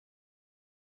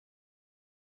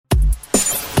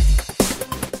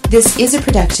This is a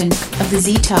production of the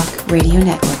Z-Talk Radio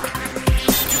Network.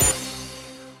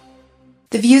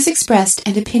 The views expressed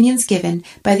and opinions given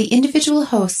by the individual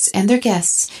hosts and their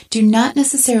guests do not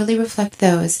necessarily reflect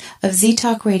those of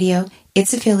Z-Talk Radio,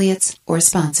 its affiliates, or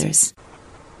sponsors.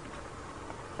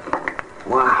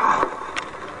 Wow.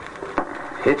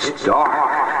 It's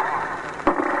dark.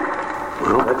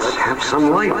 Well, let's have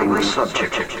some light on the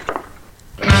subject.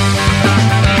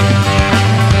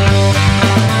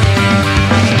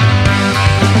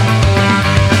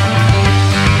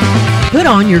 Put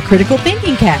on your critical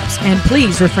thinking caps and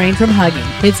please refrain from hugging.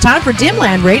 It's time for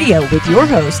Dimland Radio with your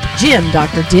host, Jim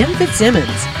Dr. Dim Fitzsimmons.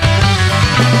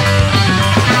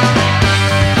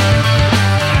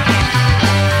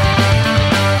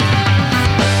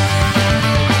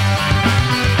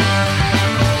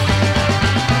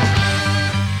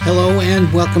 Hello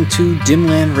and welcome to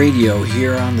Dimland Radio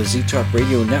here on the Z-Talk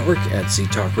Radio Network at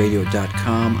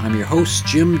ztalkradio.com. I'm your host,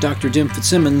 Jim Dr. Dim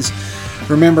Fitzsimmons.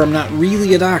 Remember, I'm not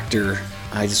really a doctor.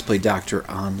 I just play doctor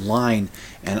online.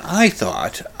 And I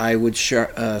thought I would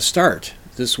start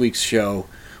this week's show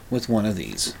with one of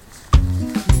these.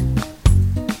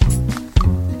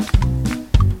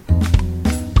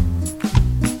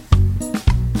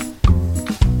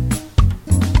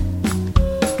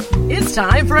 It's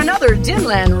time for another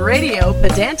Dimland Radio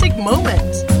pedantic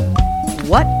moment.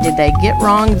 What did they get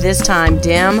wrong this time,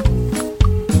 Dim?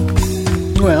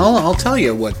 Well, I'll tell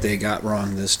you what they got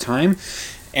wrong this time,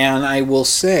 and I will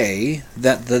say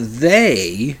that the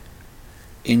they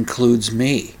includes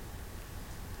me.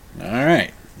 All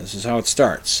right, this is how it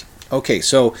starts. Okay,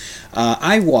 so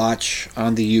I watch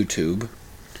on the YouTube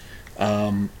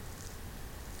a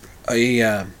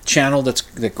channel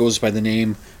that goes by the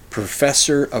name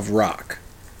Professor of Rock,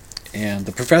 and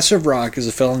the Professor of Rock is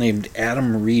a fellow named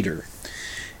Adam Reeder,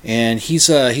 and he's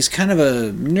kind of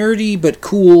a nerdy but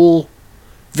cool,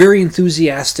 very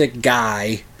enthusiastic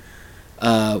guy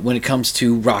when it comes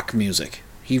to rock music.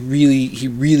 He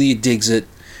really digs it.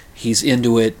 He's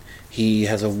into it. He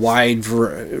has a wide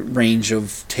range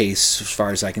of tastes, as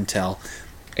far as I can tell,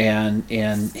 and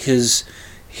his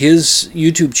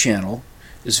YouTube channel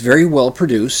is very well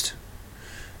produced.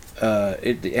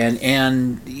 He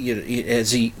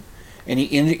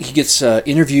gets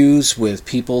interviews with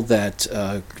people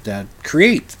that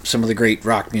create some of the great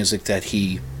rock music that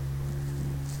he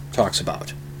talks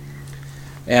about,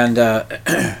 and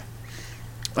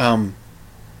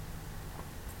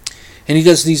he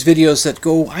does these videos that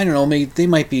go, I don't know, they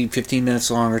might be 15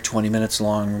 minutes long or 20 minutes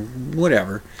long,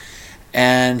 whatever,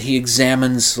 and he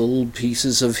examines little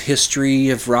pieces of history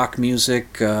of rock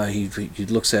music. He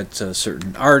looks at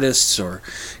certain artists or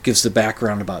gives the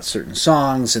background about certain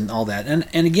songs and all that.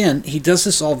 And again, he does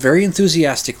this all very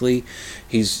enthusiastically.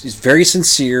 He's very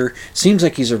sincere. Seems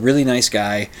like he's a really nice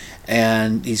guy,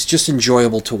 and he's just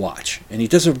enjoyable to watch. And he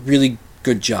does a really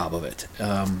good job of it.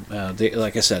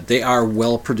 Like I said, they are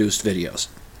well-produced videos.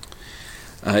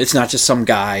 It's not just some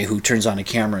guy who turns on a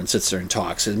camera and sits there and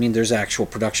talks. I mean, there's actual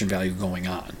production value going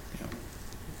on.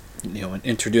 An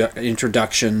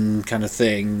introduction kind of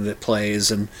thing that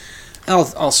plays and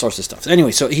all sorts of stuff.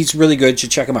 Anyway, so he's really good. You should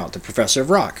check him out, the Professor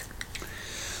of Rock.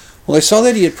 Well, I saw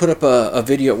that he had put up a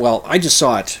video. Well, I just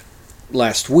saw it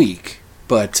last week,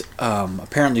 but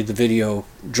apparently the video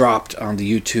dropped on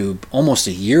the YouTube almost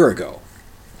a year ago.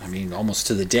 I mean, almost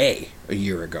to the day a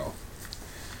year ago.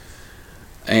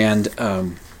 And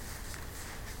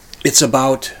it's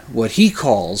about what he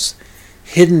calls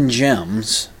hidden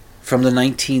gems from the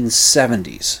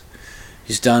 1970s.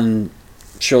 He's done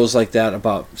shows like that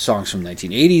about songs from the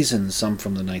 1980s and some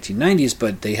from the 1990s,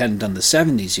 but they hadn't done the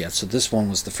 70s yet, so this one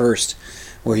was the first,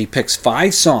 where he picks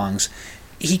 5 songs.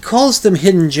 He calls them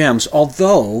hidden gems,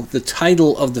 although the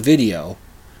title of the video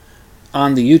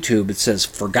on the YouTube, it says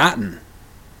Forgotten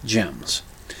Gems,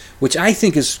 which I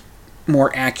think is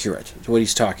more accurate to what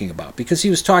he's talking about, because he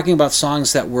was talking about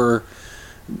songs that were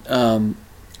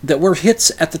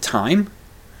hits at the time,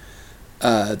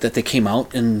 that they came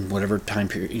out in whatever time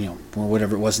period, or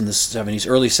whatever it was in the 70s,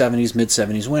 early 70s, mid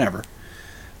 70s, whenever.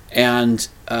 And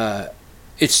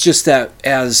it's just that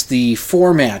as the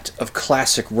format of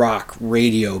classic rock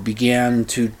radio began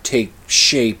to take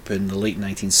shape in the late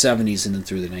 1970s and then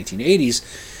through the 1980s,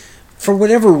 for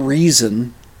whatever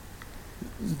reason,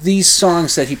 these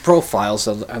songs that he profiles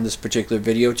on this particular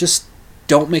video just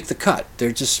don't make the cut.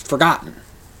 They're just forgotten.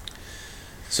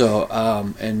 So,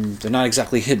 and they're not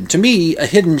exactly hidden. To me, a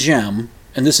hidden gem,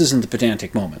 and this isn't the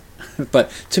pedantic moment,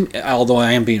 But although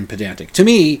I am being pedantic, to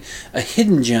me, a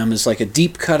hidden gem is like a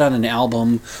deep cut on an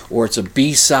album, or it's a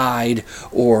B-side,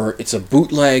 or it's a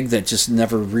bootleg that just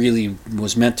never really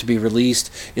was meant to be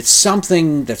released. It's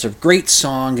something that's a great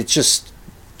song. It just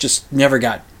never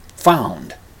got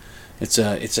found. It's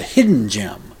a hidden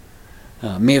gem.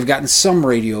 May have gotten some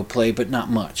radio play, but not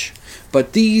much.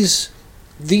 But these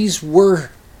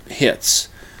were hits,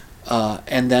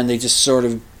 and then they just sort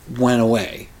of went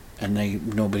away, and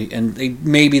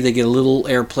maybe they get a little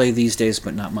airplay these days,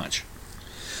 but not much.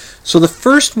 So the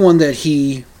first one that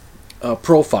he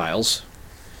profiles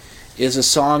is a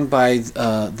song by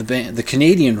the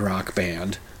Canadian rock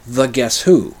band The Guess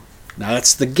Who. Now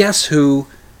that's The Guess Who,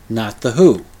 not The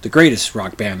Who, the greatest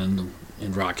rock band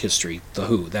in rock history. The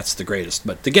Who, that's the greatest,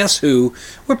 but The Guess Who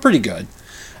were pretty good.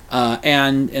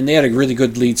 And they had a really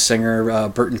good lead singer,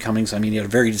 Burton Cummings. I mean, he had a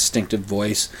very distinctive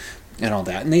voice and all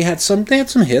that. And they had some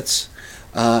hits.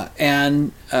 But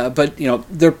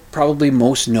they're probably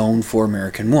most known for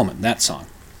American Woman, that song.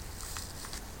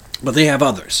 But they have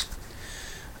others.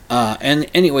 And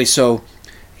anyway, so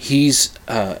he's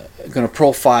going to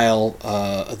profile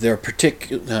the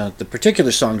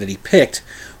particular song that he picked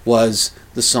was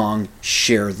the song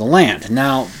Share the Land.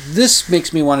 Now, this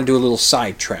makes me want to do a little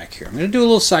sidetrack here. I'm going to do a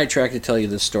little sidetrack to tell you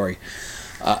this story.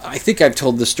 I think I've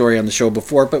told this story on the show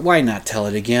before, but why not tell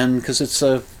it again? Because it's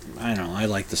I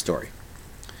like the story.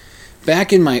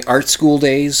 Back in my art school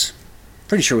days,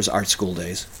 pretty sure it was art school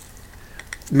days,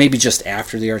 maybe just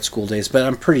after the art school days, but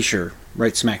I'm pretty sure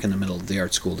right smack in the middle of the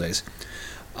art school days,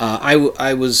 I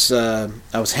was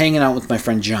hanging out with my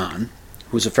friend John,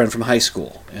 who was a friend from high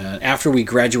school. After we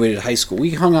graduated high school,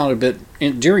 we hung out a bit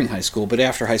during high school, but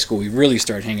after high school, we really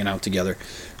started hanging out together,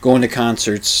 going to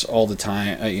concerts all the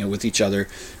time, with each other,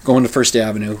 going to First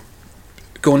Avenue,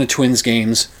 going to Twins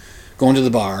games, going to the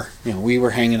bar. We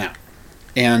were hanging out,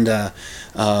 and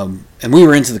we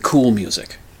were into the cool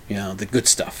music, the good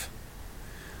stuff,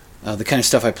 the kind of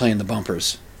stuff I play in the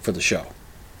bumpers for the show.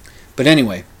 But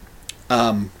anyway.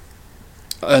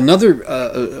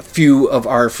 Another few of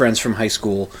our friends from high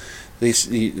school,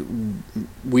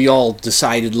 we all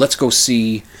decided, let's go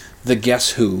see the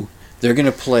Guess Who. They're going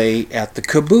to play at the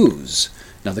Caboose.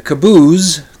 Now the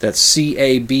Caboose, that's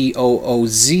Cabooze,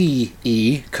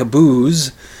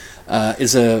 Caboose,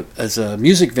 is a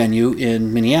music venue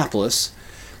in Minneapolis.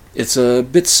 It's a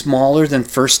bit smaller than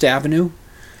First Avenue,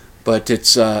 but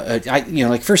it's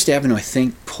like First Avenue I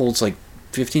think holds like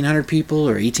 1,500 people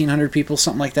or 1,800 people,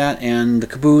 something like that, and the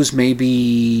Caboose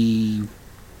maybe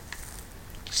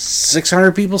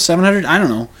 600 people, 700, I don't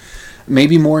know,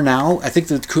 maybe more now. I think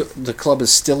the club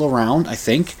is still around, I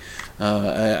think.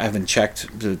 I haven't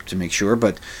checked to make sure,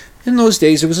 but in those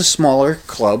days it was a smaller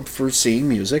club for seeing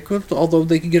music, although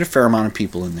they could get a fair amount of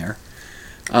people in there.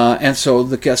 And so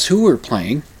the Guess Who were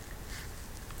playing,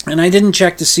 and I didn't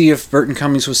check to see if Burton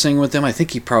Cummings was singing with them. I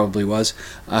think he probably was.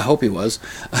 I hope he was.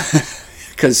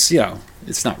 Because,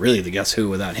 it's not really the Guess Who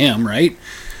without him, right?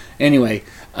 Anyway,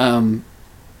 and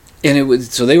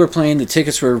so they were playing, the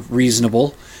tickets were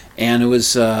reasonable, and it was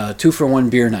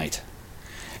 2-for-1 beer night.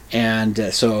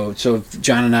 And so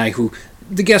John and I,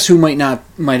 the Guess Who might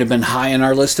have been high on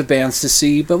our list of bands to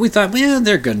see, but we thought,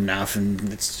 they're good enough, and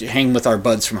let's hang with our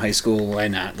buds from high school, why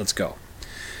not? Let's go.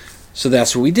 So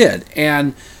that's what we did.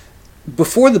 And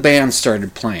before the band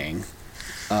started playing,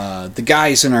 the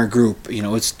guys in our group,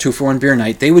 it's 2-for-1 beer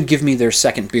night, they would give me their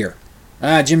second beer.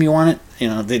 Jim, you want it? I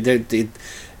don't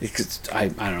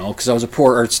know, because I was a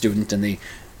poor art student and they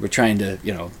were trying to,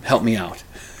 help me out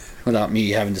without me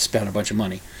having to spend a bunch of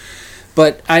money.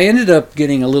 But I ended up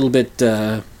getting a little bit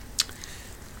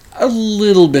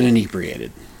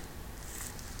inebriated.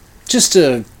 Just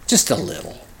a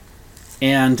little.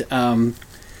 And the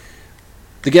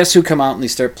Guess Who come out and they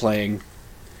start playing.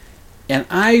 And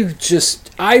I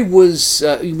was,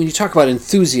 when you talk about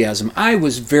enthusiasm, I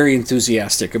was very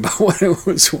enthusiastic about what I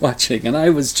was watching. And I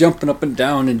was jumping up and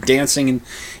down and dancing. And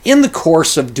in the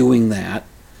course of doing that,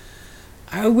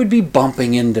 I would be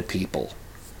bumping into people.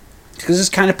 Because it's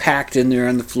kind of packed in there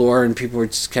on the floor, and people were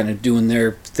just kind of doing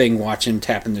their thing, watching,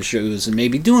 tapping their shoes, and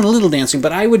maybe doing a little dancing.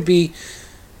 But I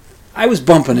was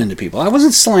bumping into people. I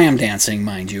wasn't slam dancing,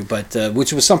 mind you, but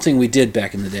which was something we did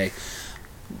back in the day.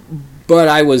 But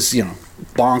I was,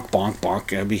 bonk, bonk,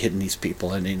 bonk. I'd be hitting these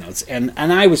people, and and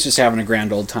I was just having a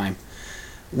grand old time.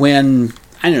 When,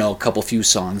 I don't know, a few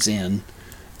songs in,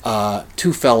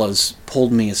 two fellas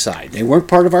pulled me aside. They weren't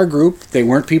part of our group. They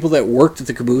weren't people that worked at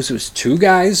the Caboose. It was two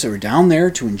guys that were down there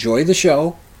to enjoy the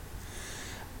show,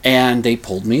 and they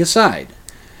pulled me aside.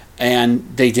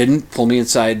 And they didn't pull me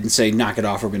aside and say, knock it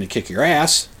off, we're going to kick your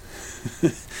ass.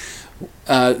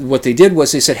 what they did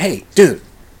was they said, "Hey, dude,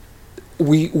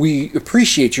 we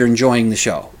appreciate you're enjoying the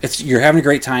show. You're having a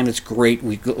great time. It's great.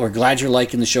 We're glad you're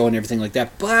liking the show and everything like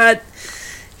that. But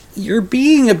you're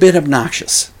being a bit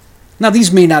obnoxious." Now,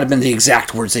 these may not have been the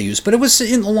exact words they used, but it was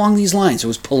along these lines. It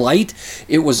was polite.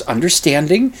 It was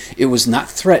understanding. It was not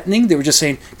threatening. They were just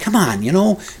saying, "Come on,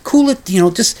 cool it.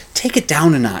 Just take it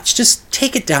down a notch. Just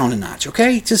take it down a notch,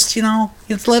 okay? Just,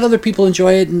 let other people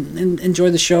enjoy it and enjoy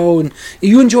the show, and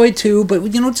you enjoy it too.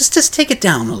 But just take it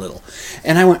down a little."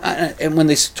 And I went, and when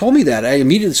they told me that, I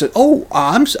immediately said, "Oh,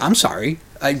 I'm sorry.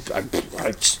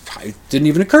 It didn't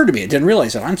even occur to me. I didn't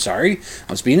realize that. I'm sorry.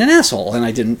 I was being an asshole, and I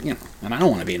didn't, and I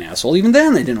don't want to be an asshole. Even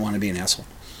then, I didn't want to be an asshole."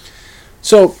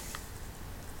 So,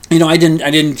 I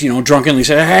didn't, drunkenly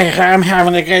say, "Hey, I'm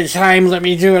having a good time. Let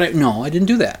me do it." No, I didn't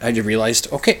do that. I just realized,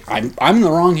 okay, I'm in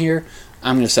the wrong here.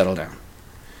 I'm going to settle down.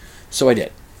 So I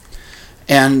did.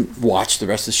 And watched the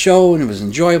rest of the show, and it was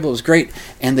enjoyable. It was great.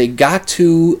 And they got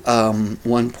to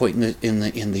one point in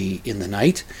the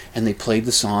night, and they played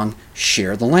the song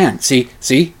 "Share the Land." See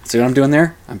what I'm doing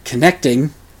there? I'm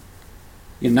connecting.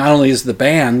 Not only is the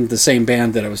band the same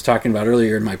band that I was talking about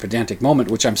earlier in my pedantic moment,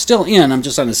 which I'm still in. I'm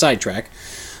just on a sidetrack,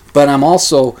 but I'm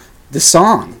also the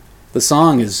song. The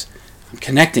song is I'm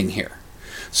connecting here.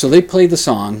 So they played the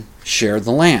song "Share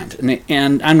the Land,"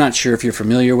 and I'm not sure if you're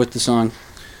familiar with the song.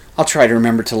 I'll try to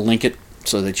remember to link it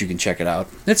so that you can check it out.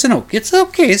 It's an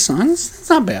okay song. It's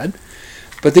not bad.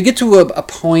 But they get to a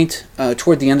point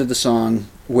toward the end of the song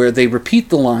where they repeat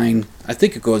the line. I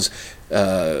think it goes,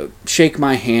 "Shake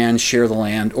my hand, share the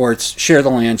land," or it's "Share the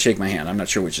land, shake my hand." I'm not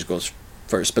sure which goes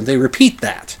first, but they repeat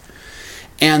that.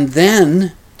 And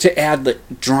then, to add the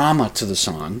drama to the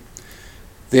song,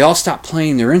 they all stop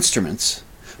playing their instruments,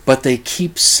 but they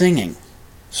keep singing.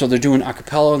 So they're doing a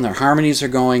cappella and their harmonies are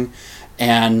going.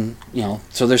 And,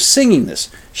 so they're singing this,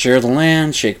 "Share the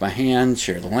land, shake my hand,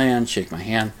 share the land, shake my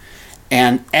hand."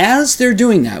 And as they're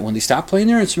doing that, when they stop playing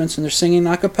their instruments and they're singing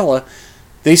a cappella,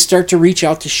 they start to reach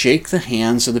out to shake the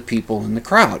hands of the people in the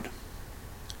crowd.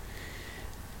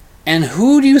 And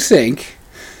who do you think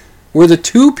were the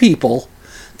two people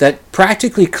that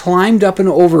practically climbed up and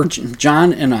over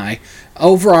John and I,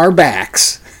 over our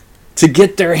backs, to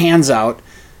get their hands out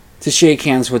to shake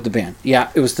hands with the band? Yeah,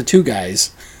 it was the two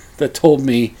guys that told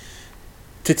me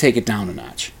to take it down a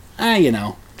notch.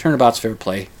 Turnabout's fair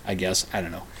play, I guess. I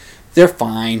don't know. They're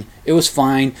fine. It was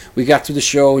fine. We got through the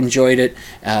show, enjoyed it.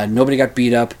 Nobody got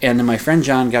beat up. And then my friend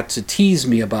John got to tease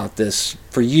me about this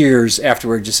for years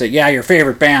afterward. Just say, "Yeah, your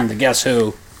favorite band, the Guess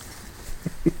Who."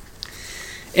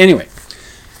 Anyway,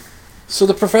 so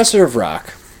the Professor of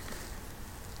Rock,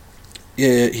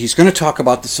 he's going to talk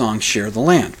about the song "Share the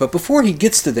Land." But before he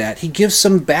gets to that, he gives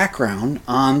some background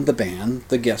on the band,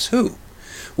 the Guess Who,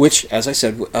 which, as I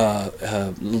said,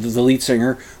 the lead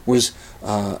singer was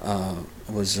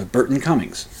Burton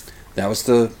Cummings. That was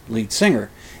the lead singer,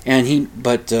 and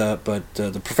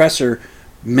the professor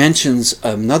mentions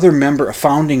another member, a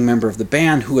founding member of the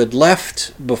band, who had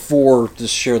left before the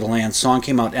 "Share the Land" song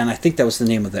came out, and I think that was the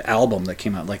name of the album that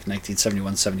came out like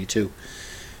 1971-72.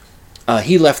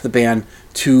 He left the band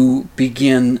to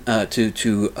begin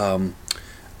to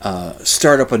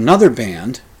start up another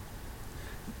band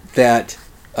that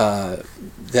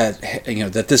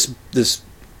this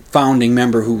founding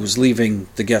member who was leaving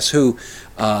the Guess Who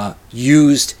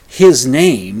used his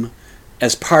name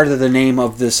as part of the name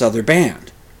of this other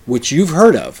band, which you've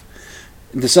heard of.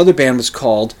 This other band was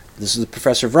called, this is the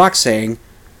Professor of Rock saying,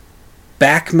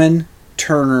 Bachman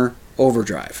Turner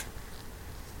Overdrive.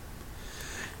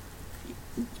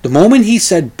 The moment he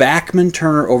said Bachman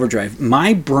Turner Overdrive,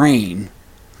 my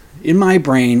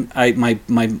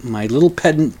little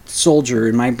pedant soldier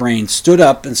in my brain stood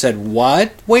up and said,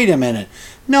 "What? Wait a minute.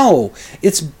 No,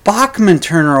 it's Bachman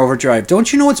Turner Overdrive.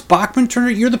 Don't you know it's Bachman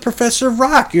Turner? You're the Professor of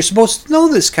Rock. You're supposed to know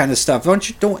this kind of stuff.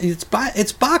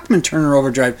 It's Bachman Turner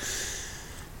Overdrive."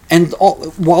 And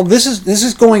while this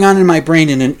is going on in my brain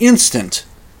in an instant,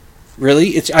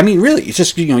 it's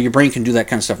just, your brain can do that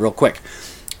kind of stuff real quick.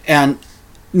 And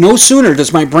no sooner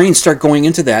does my brain start going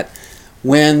into that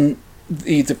when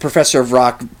the Professor of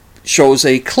Rock shows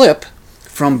a clip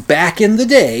from back in the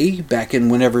day, back in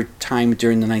whenever time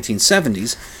during the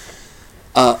 1970s,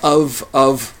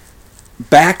 of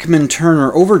Bachman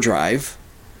Turner Overdrive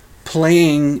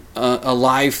playing a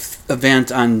live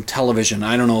event on television.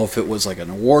 I don't know if it was like an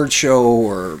award show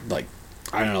or like,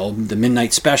 I don't know, the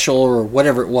Midnight Special or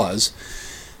whatever it was.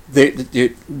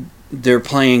 They're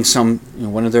playing some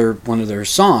one of their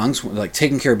songs, like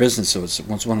 "Taking Care of Business." So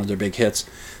it's one of their big hits,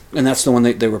 and that's the one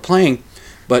they were playing.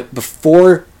 But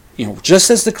before, just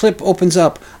as the clip opens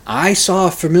up, I saw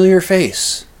a familiar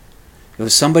face. It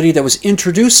was somebody that was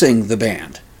introducing the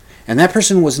band. And that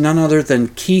person was none other than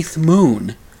Keith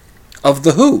Moon of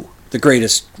The Who, the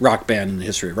greatest rock band in the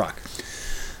history of rock.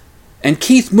 And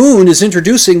Keith Moon is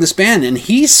introducing this band, and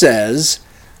he says,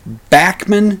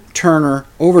 Bachman Turner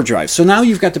Overdrive. So now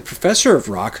you've got the professor of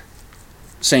rock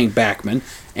saying Bachman,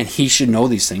 and he should know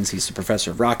these things. He's the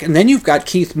professor of rock. And then you've got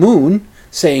Keith Moon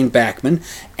saying Bachman,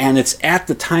 and it's at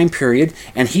the time period,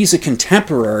 and he's a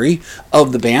contemporary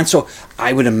of the band, so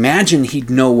I would imagine he'd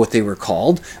know what they were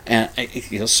called, and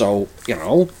so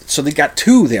they got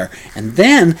two there. And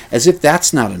then, as if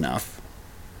that's not enough,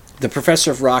 the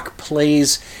professor of rock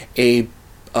plays a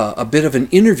bit of an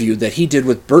interview that he did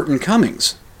with Burton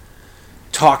Cummings,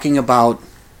 talking about,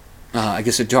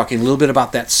 talking a little bit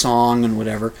about that song and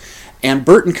whatever, and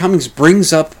Burton Cummings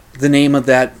brings up the name of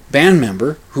that band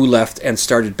member who left and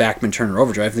started Bachman Turner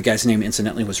Overdrive. The guy's name,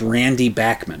 incidentally, was Randy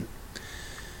Bachman.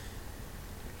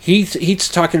 He's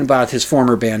talking about his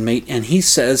former bandmate, and he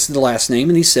says the last name,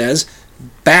 and he says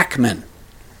Bachman.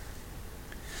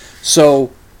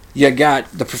 So you got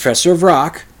the professor of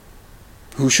rock,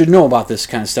 who should know about this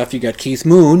kind of stuff. You got Keith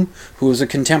Moon, who was a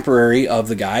contemporary of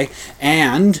the guy,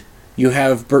 and you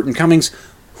have Burton Cummings,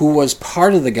 who was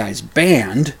part of the guy's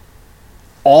band,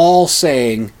 all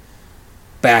saying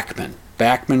Bachman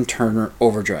Turner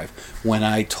Overdrive. When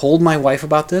I told my wife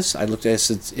about this, I looked at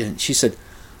it and she said,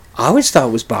 I always thought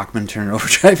it was Bachman Turner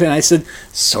Overdrive. And I said,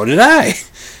 so did I.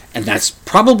 And that's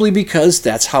probably because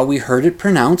that's how we heard it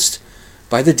pronounced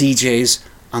by the DJs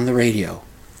on the radio.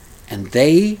 And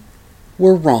they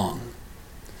were wrong.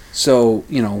 So,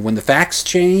 when the facts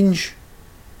change,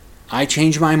 I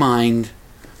change my mind.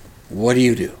 What do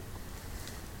you do?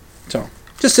 So,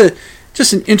 just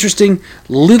an interesting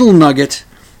little nugget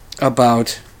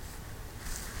about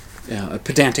a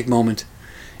pedantic moment.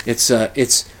 It's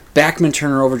Bachman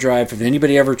Turner Overdrive. If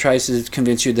anybody ever tries to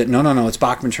convince you that no, it's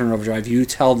Bachman Turner Overdrive, you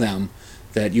tell them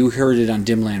that you heard it on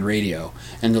Dimland Radio,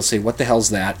 and they'll say, "What the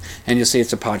hell's that?" And you'll say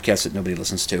it's a podcast that nobody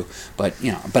listens to, but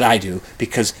I do,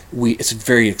 because it's a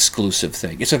very exclusive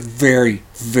thing. It's a very,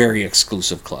 very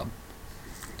exclusive club,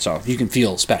 so you can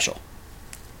feel special.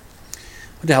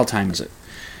 What the hell time is it?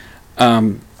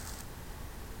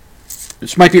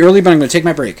 This might be early, but I'm going to take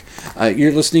my break.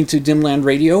 You're listening to Dimland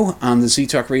Radio on the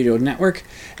Z-Talk Radio Network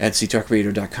at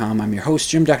ztalkradio.com. I'm your host,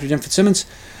 Jim, Dr. Dim Fitzsimmons.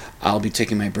 I'll be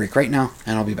taking my break right now,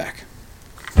 and I'll be back.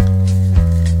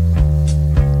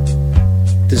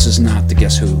 This is not the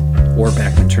Guess Who, or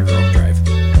Bachman Turner Overdrive,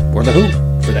 or the Who,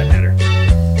 for that matter.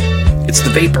 It's the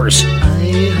Vapors.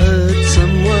 I heard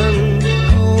someone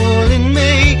calling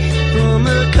me from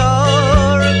a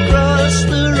car across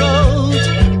the road.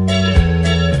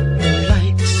 The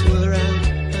lights were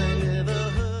out, I never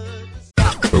heard.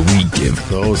 But we give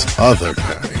those other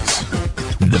guys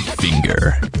the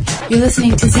finger. You're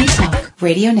listening to Z-Talk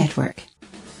Radio Network.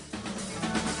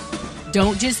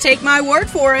 Don't just take my word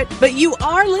for it, but you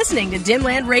are listening to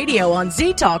Dimland Radio on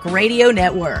Z-Talk Radio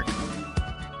Network.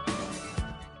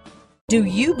 Do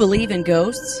you believe in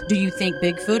ghosts? Do you think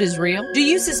Bigfoot is real? Do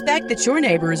you suspect that your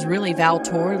neighbor is really Val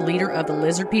Tor, leader of the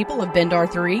lizard people of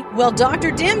Bendar 3? Well, Dr.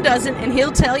 Dim doesn't, and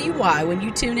he'll tell you why when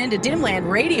you tune in to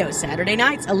Dimland Radio Saturday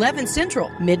nights, 11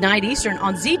 Central, midnight Eastern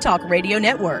on Z-Talk Radio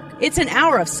Network. It's an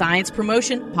hour of science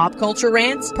promotion, pop culture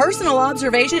rants, personal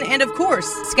observation, and of course,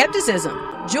 skepticism.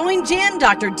 Join Jim,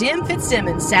 Dr. Dim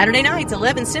Fitzsimmons, Saturday nights,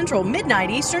 11 Central,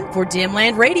 midnight Eastern for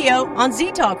Dimland Radio on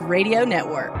Z-Talk Radio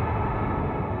Network.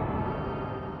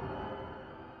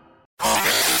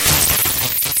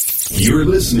 You're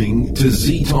listening to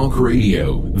Z-Talk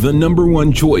Radio, the number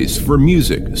one choice for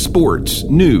music, sports,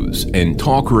 news, and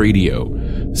talk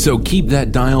radio. So keep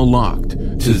that dial locked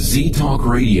to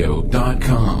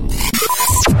ztalkradio.com.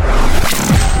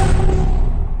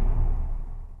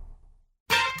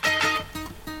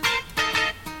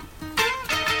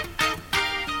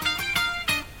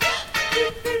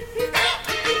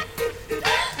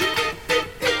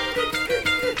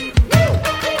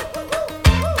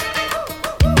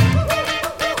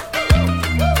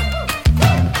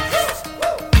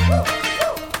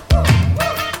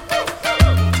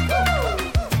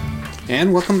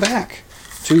 And welcome back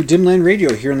to Dimland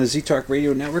Radio here on the Z-Talk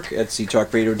Radio Network at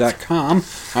ztalkradio.com.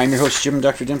 I'm your host, Jim,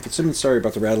 Dr. Dim Fitzsimmons. Sorry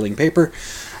about the rattling paper.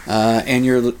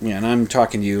 And I'm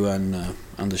talking to you on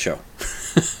the show,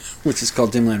 which is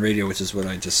called Dimland Radio, which is what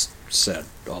I just said,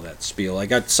 all that spiel. I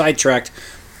got sidetracked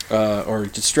or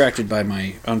distracted by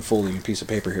my unfolding a piece of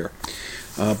paper here.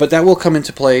 But that will come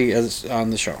into play as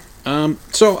on the show.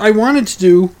 So I wanted to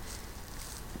do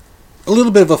a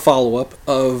little bit of a follow-up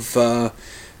of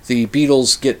the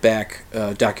Beatles Get Back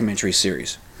documentary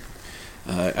series.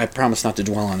 I promise not to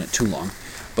dwell on it too long,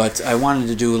 But I wanted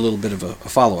to do a little bit of a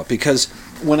follow-up, because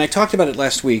when I talked about it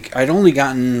last week, I'd only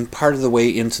gotten part of the way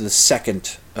into the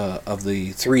second of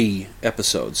the 3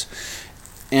 episodes.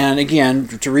 And again,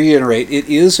 to reiterate, it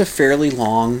is a fairly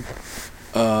long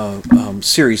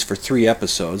series for 3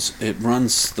 episodes. It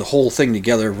runs, the whole thing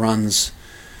together runs,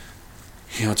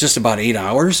 just about 8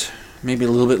 hours, maybe a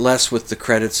little bit less with the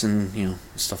credits and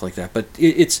stuff like that. But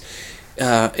it's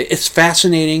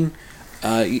fascinating.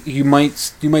 You might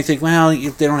think, well,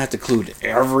 they don't have to include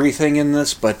everything in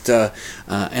this, but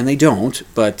and they don't.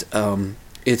 But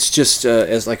it's just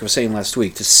as like I was saying last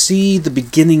week, to see the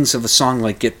beginnings of a song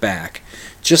like "Get Back,"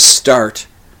 just Paul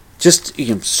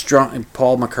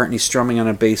McCartney strumming on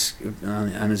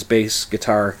on his bass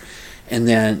guitar, and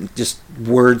then just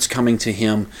words coming to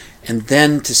him, and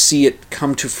then to see it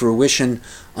come to fruition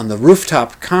on the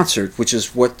rooftop concert, which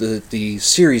is what the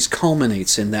series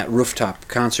culminates in, that rooftop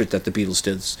concert that the Beatles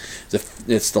did.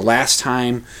 It's the last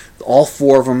time all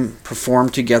 4 of them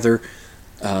performed together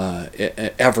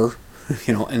ever,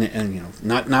 and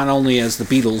not only as the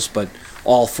Beatles, but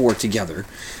all 4 together.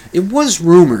 It was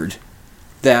rumored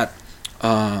that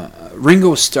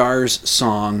Ringo Starr's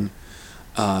song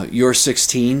 "You're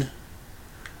 16,"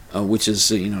 which is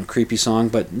a creepy song,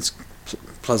 but it's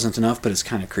pleasant enough, but it's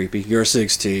kind of creepy. "You're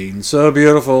 16, so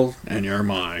beautiful, and you're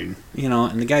mine."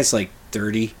 And the guy's like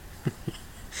 30.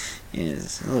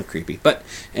 It's a little creepy. But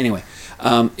anyway,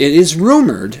 it is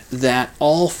rumored that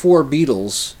all 4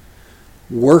 Beatles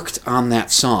worked on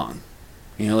that song.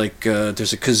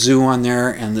 There's a kazoo on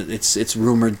there, and it's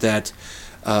rumored that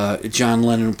John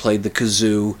Lennon played the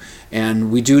kazoo,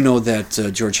 and we do know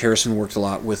that George Harrison worked a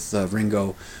lot with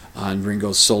Ringo on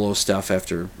Ringo's solo stuff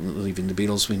after leaving the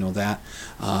Beatles. We know that,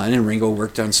 and then Ringo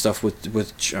worked on stuff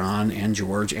with John and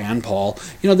George and Paul.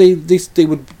 They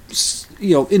would,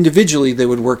 individually they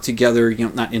would work together.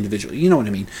 Not individually. You know what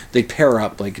I mean? They'd pair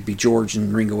up. Like it'd be George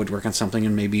and Ringo would work on something,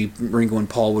 and maybe Ringo and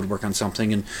Paul would work on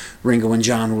something, and Ringo and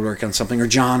John would work on something, or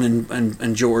John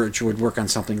and George would work on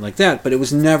something like that. But it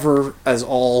was never as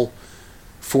all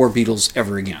 4 Beatles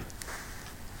ever again.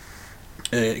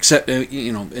 Except,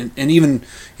 and even,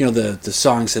 the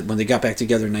songs that when they got back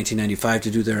together in 1995 to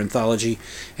do their anthology,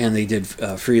 and they did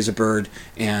Free as a Bird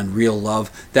and Real Love,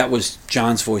 that was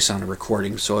John's voice on a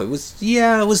recording. So it was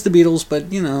the Beatles, but,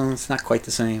 it's not quite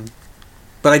the same.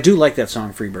 But I do like that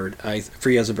song, Free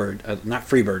as a Bird. Not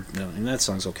Free Bird, no, and that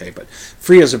song's okay, but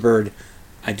Free as a Bird,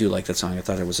 I do like that song. I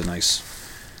thought it was a nice...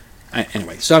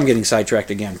 Anyway, so I'm getting sidetracked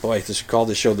again. Boy, this should call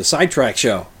this show the Sidetrack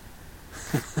Show.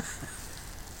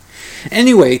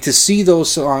 Anyway, to see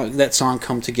that song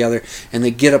come together, and they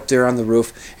get up there on the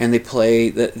roof, and they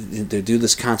they do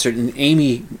this concert, and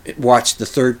Amy watched the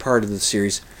 3rd part of the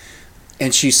series,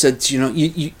 and she said,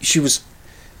 she was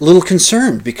a little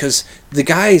concerned because the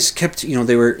guys kept,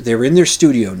 they were in their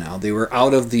studio now. They were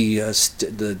out of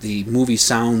the movie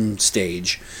sound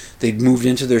stage. They'd moved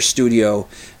into their studio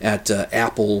at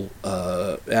Apple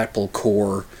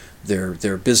Corps,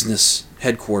 their business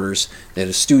headquarters. They had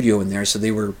a studio in there, so they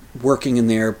were working in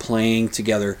there, playing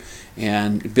together,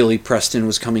 and Billy Preston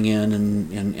was coming in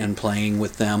and playing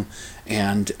with them,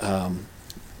 and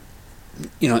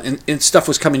and stuff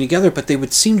was coming together, but they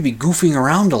would seem to be goofing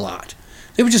around a lot.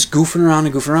 They were just goofing around,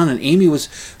 and Amy was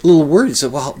a little worried.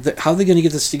 Said, well, how are they going to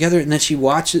get this together? And then she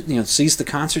watched it, sees the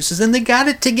concert, says, and they got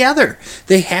it together.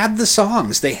 They had the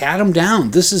songs. They had them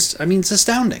down. It's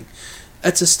astounding.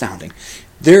 It's astounding.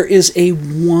 There is a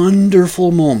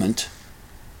wonderful moment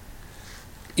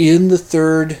in the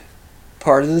 3rd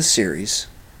part of the series.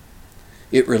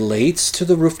 It relates to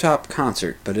the rooftop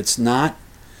concert, but it's not.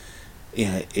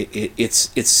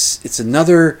 It's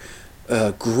another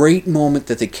great moment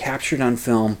that they captured on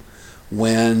film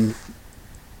when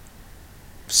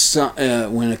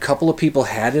a couple of people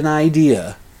had an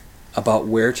idea about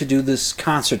where to do this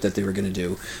concert that they were going to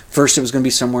do. First, it was going to be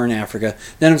somewhere in Africa.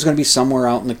 Then it was going to be somewhere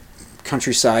out in the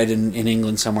countryside in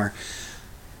England somewhere.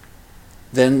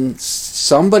 Then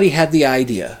somebody had the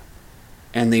idea,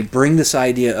 and they bring this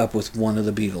idea up with one of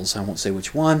the Beatles. I won't say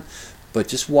which one, but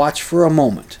just watch for a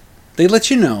moment. They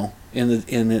let you know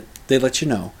they let you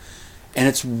know, and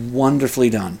it's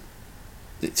wonderfully done.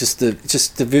 Just the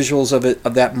visuals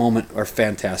of that moment are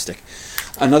fantastic.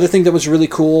 Another thing that was really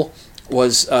cool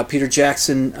was Peter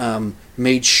Jackson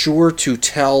made sure to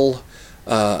tell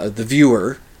the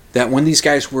viewer that when these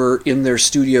guys were in their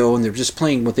studio and they're just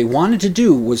playing, what they wanted to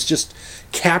do was just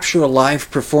capture a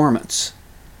live performance.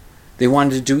 They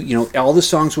wanted to do, all the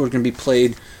songs were going to be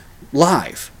played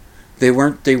live. They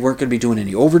weren't going to be doing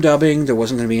any overdubbing. There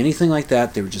wasn't going to be anything like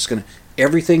that. They were just going to,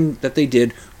 everything that they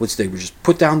did was they would just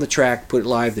put down the track, put it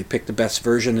live, they picked the best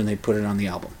version, and they put it on the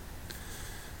album.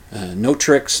 No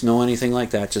tricks, no anything like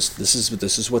that. Just this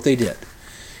is what they did.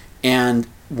 And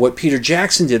what Peter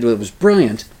Jackson did, what was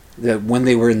brilliant, that when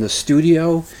they were in the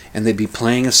studio and they'd be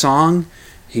playing a song,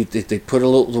 they put a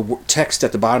little text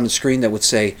at the bottom of the screen that would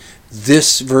say,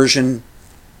 this version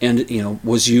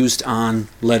was used on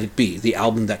Let It Be, the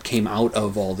album that came out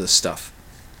of all this stuff.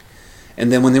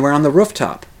 And then when they were on the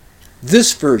rooftop,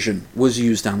 this version was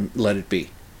used on Let It Be.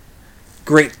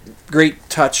 Great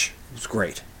touch. It was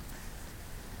great.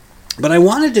 But I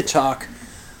wanted to talk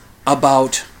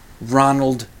about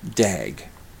Ronald Dagg.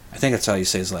 I think that's how you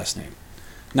say his last name.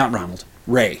 Not Ronald.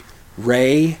 Ray.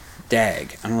 Ray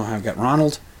Dagg. I don't know how I've got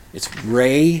Ronald. It's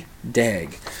Ray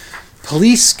Dagg.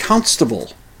 Police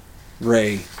Constable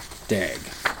Ray Dagg.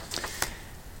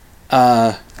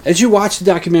 As you watch the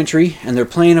documentary and they're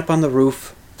playing up on the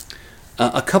roof,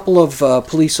 a couple of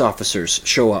police officers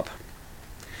show up.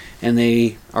 And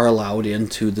they are allowed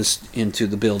into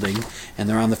the building, and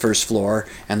they're on the first floor,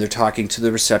 and they're talking to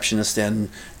the receptionist and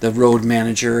the road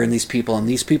manager and these people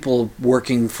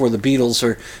working for the Beatles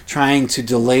are trying to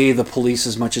delay the police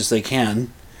as much as they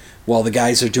can while the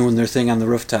guys are doing their thing on the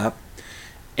rooftop.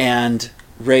 And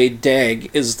Ray Dagg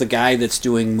is the guy that's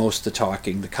doing most of the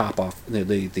talking,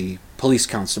 the police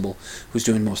constable who's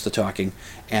doing most of the talking,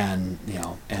 and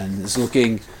is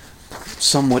looking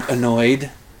somewhat annoyed.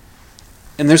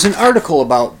 And there's an article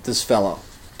about this fellow.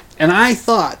 And I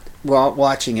thought, while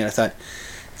watching it,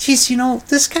 geez,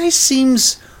 this guy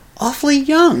seems awfully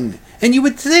young. And you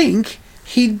would think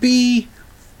he'd be,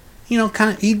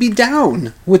 he'd be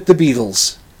down with the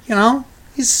Beatles.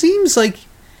 He seems like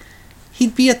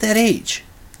he'd be at that age.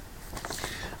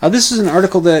 This is an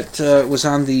article that was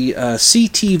on the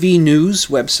CTV News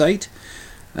website.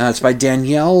 It's by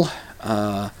Danielle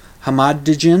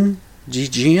Hamadjian.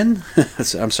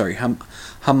 I'm sorry,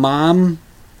 Hamam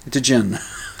Dejin.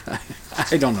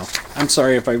 I don't know. I'm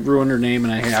sorry if I ruined her name,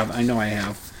 and I have. I know I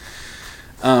have.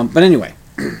 But anyway,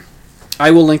 I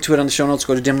will link to it on the show notes.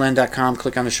 Go to dimland.com,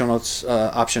 click on the show notes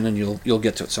option, and you'll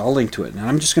get to it. So I'll link to it. And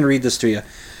I'm just going to read this to you.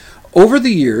 Over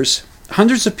the years,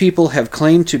 hundreds of people have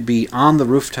claimed to be on the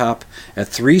rooftop at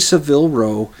 3 Savile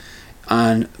Row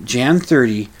on Jan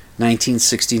 30,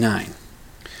 1969.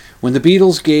 When the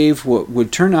Beatles gave what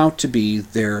would turn out to be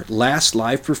their last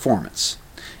live performance.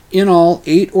 In all,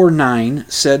 8 or 9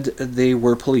 said they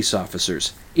were police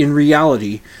officers. In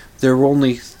reality, there were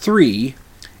only 3,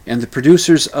 and the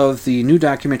producers of the new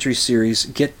documentary series,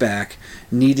 Get Back,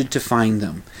 needed to find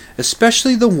them,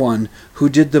 especially the one who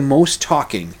did the most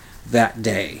talking that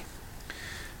day.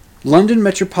 London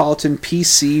Metropolitan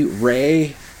PC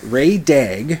Ray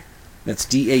Dagg, that's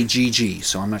D-A-G-G,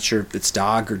 so I'm not sure if it's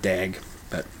Dog or Dag,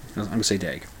 but I'm going to say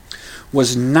Dagg,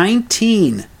 was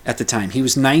 19 at the time. He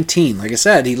was 19. Like I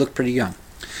said, he looked pretty young.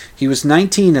 He was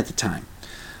 19 at the time.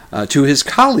 To his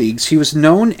colleagues, he was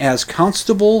known as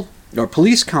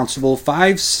Police Constable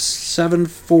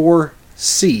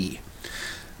 574C.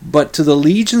 But to the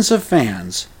legions of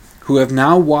fans who have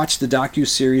now watched the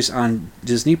docuseries on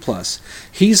Disney+,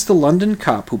 he's the London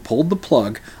cop who pulled the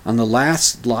plug on the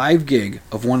last live gig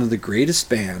of one of the greatest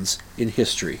bands in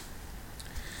history.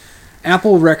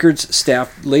 Apple Records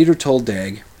staff later told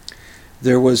Dagg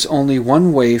there was only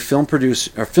one way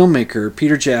filmmaker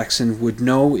Peter Jackson would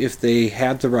know if they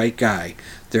had the right guy.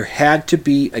 There had to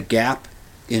be a gap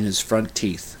in his front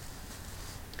teeth.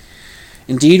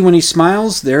 Indeed, when he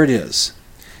smiles, there it is.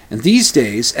 And these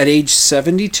days, at age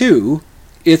 72,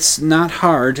 it's not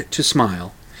hard to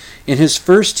smile. In his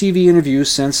first TV interview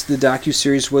since the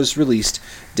docuseries was released,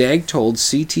 Dagg told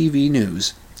CTV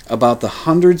News about the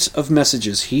hundreds of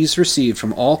messages he's received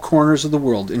from all corners of the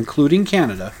world, including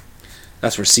Canada.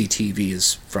 That's where CTV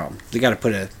is from. They got to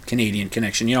put a Canadian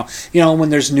connection. You know when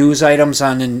there's news items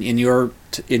on in your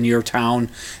town,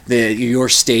 your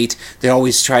state, they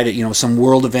always try to, some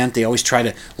world event, they always try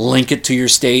to link it to your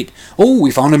state. Oh,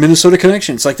 we found a Minnesota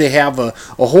connection. It's like they have a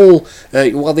whole,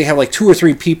 they have like 2 or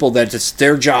 3 people that it's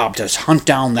their job to hunt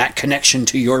down that connection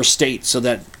to your state so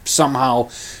that somehow,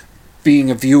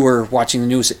 being a viewer watching the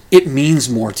news, it means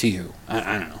more to you.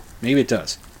 I don't know. Maybe it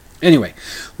does. Anyway,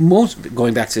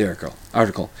 going back to the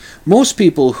article, most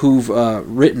people who've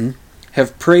written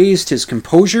have praised his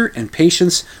composure and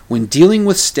patience when dealing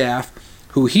with staff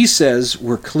who he says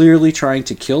were clearly trying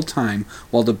to kill time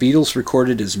while the Beatles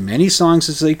recorded as many songs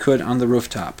as they could on the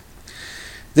rooftop.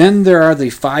 Then there are the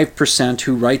 5%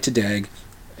 who write to Dagg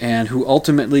and who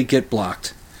ultimately get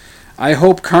blocked. I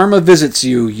hope karma visits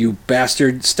you, you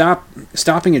bastard.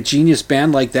 Stopping a genius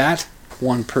band like that,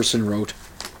 one person wrote.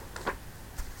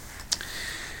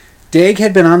 Dagg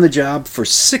had been on the job for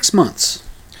 6 months,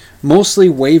 mostly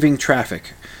waving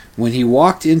traffic, when he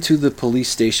walked into the police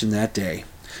station that day.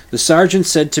 The sergeant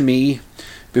said to me,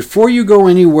 "Before you go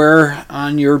anywhere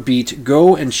on your beat,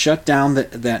 go and shut down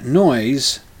that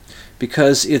noise,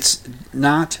 because it's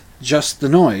not just the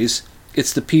noise,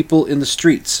 it's the people in the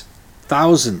streets.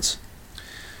 Thousands,"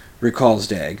 recalls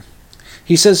Dagg.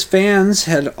 He says fans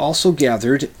had also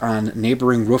gathered on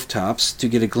neighboring rooftops to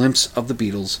get a glimpse of the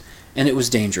Beatles, and it was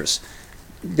dangerous.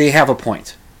 They have a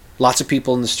point. Lots of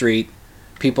people in the street,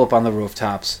 people up on the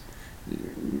rooftops.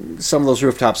 Some of those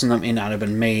rooftops may not have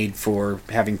been made for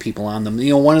having people on them.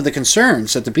 One of the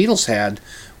concerns that the Beatles had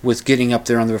with getting up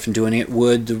there on the roof and doing it,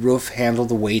 would the roof handle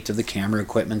the weight of the camera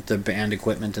equipment, the band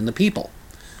equipment, and the people?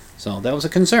 So that was a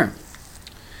concern.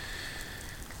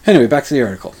 Anyway, back to the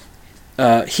article.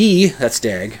 That's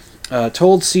Dagg,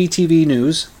 told CTV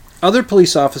News other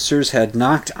police officers had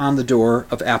knocked on the door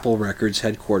of Apple Records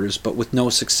headquarters, but with no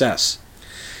success.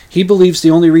 He believes the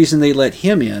only reason they let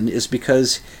him in is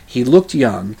because he looked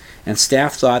young, and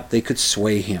staff thought they could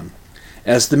sway him.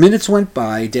 As the minutes went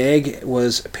by, Dagg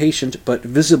was patient but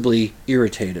visibly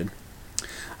irritated.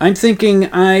 "I'm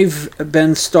thinking I've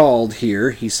been stalled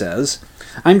here," he says.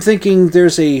 "I'm thinking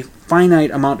there's a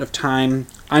finite amount of time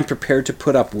I'm prepared to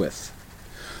put up with."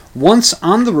 Once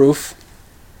on the rooftop,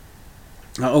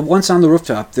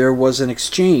 there was an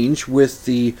exchange with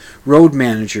the road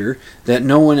manager that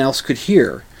no one else could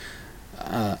hear.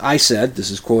 I said, this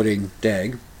is quoting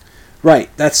Dagg, "Right,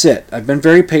 that's it. I've been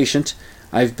very patient.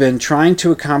 I've been trying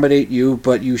to accommodate you,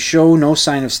 but you show no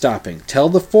sign of stopping. Tell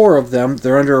the 4 of them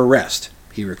they're under arrest,"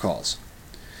 he recalls.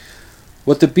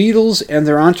 What the Beatles and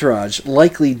their entourage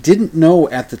likely didn't know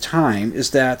at the time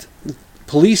is that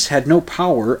police had no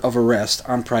power of arrest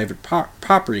on private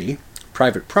property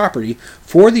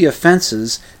for the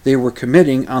offenses they were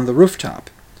committing on the rooftop.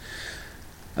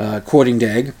 Quoting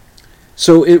Dagg,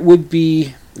 so it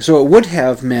would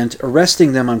have meant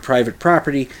arresting them on private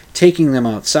property, taking them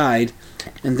outside,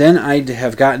 and then I'd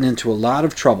have gotten into a lot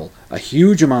of trouble, a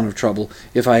huge amount of trouble,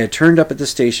 if I had turned up at the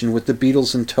station with the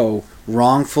Beatles in tow,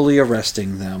 wrongfully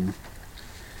arresting them.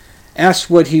 Asked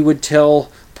what he would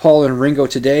tell Paul and Ringo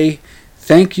today,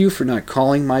 "Thank you for not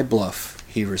calling my bluff,"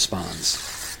 he responds.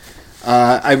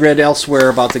 I read elsewhere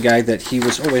about the guy that he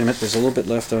was... Oh, wait a minute, there's a little bit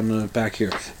left on the back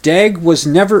here. Dagg was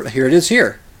never... Here it is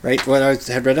here, right? What I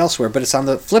had read elsewhere, but it's on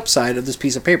the flip side of this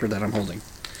piece of paper that I'm holding.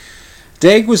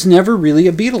 Dagg was never really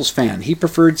a Beatles fan. He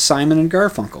preferred Simon and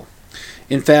Garfunkel.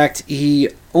 In fact, he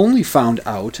only found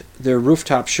out their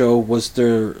rooftop show was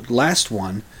their last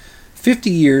one 50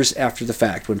 years after the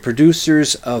fact, when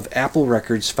producers of Apple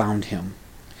Records found him.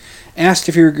 Asked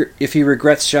if he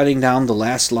regrets shutting down the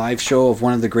last live show of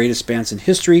one of the greatest bands in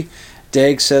history,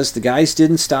 Dagg says the guys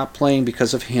didn't stop playing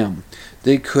because of him.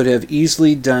 They could have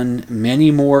easily done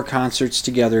many more concerts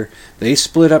together. They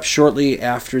split up shortly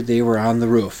after they were on the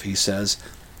roof, he says.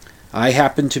 "I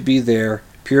happened to be there.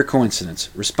 Pure coincidence.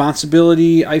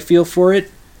 Responsibility I feel for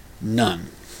it? None."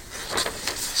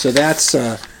 So that's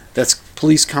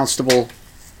Police Constable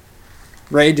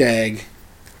Ray Dagg,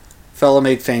 fellow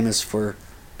made famous for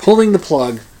pulling the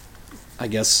plug, I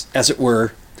guess, as it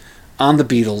were, on the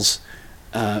Beatles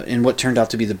in what turned out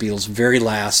to be the Beatles' very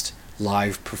last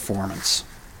live performance.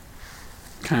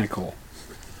 Kind of cool.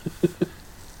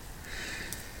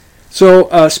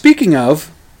 So, speaking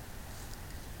of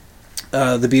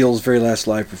the Beatles' very last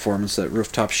live performance, that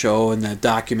rooftop show and that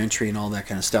documentary and all that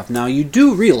kind of stuff. Now, you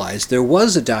do realize there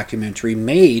was a documentary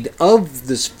made of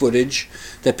this footage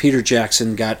that Peter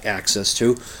Jackson got access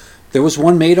to. There was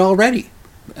one made already,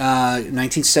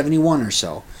 1971 or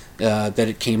so, that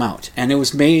it came out. And it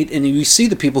was made, and you see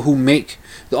the people who make,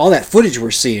 all that footage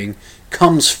we're seeing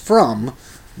comes from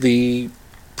the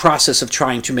process of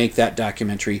trying to make that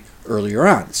documentary earlier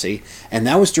on, see? And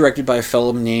that was directed by a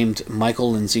fellow named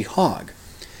Michael Lindsay Hogg.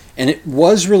 And it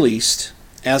was released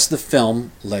as the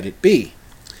film Let It Be.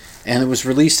 And it was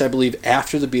released, I believe,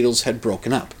 after the Beatles had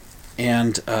broken up.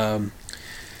 And,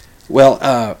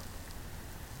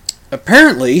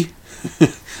 apparently,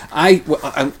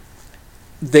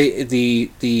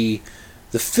 the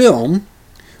film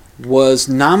was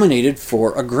nominated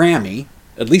for a Grammy,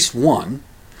 at least one.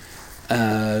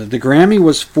 The Grammy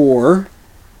was for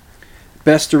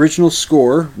Best Original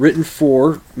Score written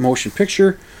for motion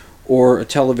picture or a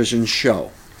television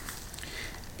show.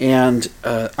 And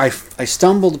I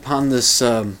stumbled upon this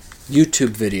YouTube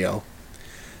video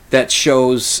that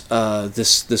shows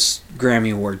this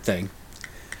Grammy Award thing.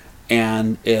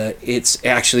 And it's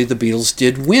actually, the Beatles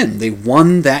did win. They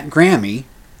won that Grammy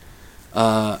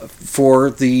for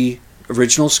the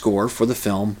original score for the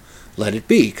film Let It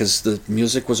Be, because the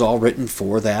music was all written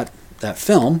for that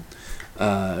film.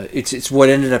 It's what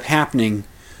ended up happening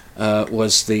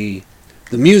was the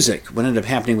the music, what ended up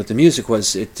happening with the music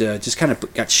was it just kind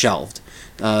of got shelved.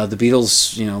 The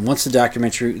Beatles, once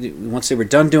they were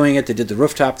done doing it, they did the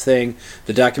rooftop thing.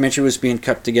 The documentary was being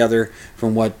cut together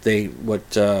from what Lindsay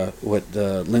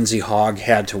Hogg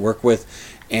had to work with,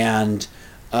 and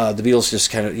the Beatles just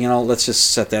kind of, let's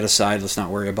just set that aside. Let's not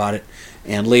worry about it.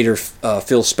 And later,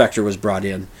 Phil Spector was brought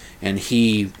in, and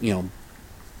he,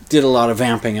 did a lot of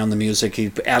vamping on the music.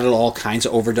 He added all kinds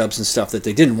of overdubs and stuff that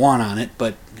they didn't want on it,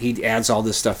 but he adds all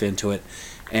this stuff into it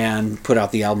and put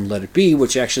out the album Let It Be,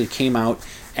 which actually came out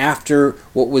after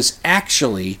what was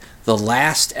actually the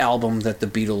last album that the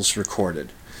Beatles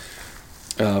recorded.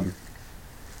 But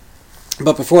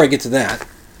before I get to that,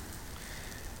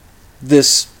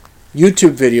 this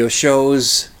YouTube video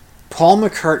shows Paul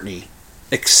McCartney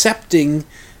accepting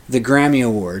the Grammy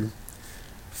Award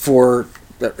for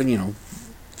Let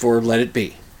It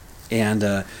Be.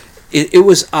 And it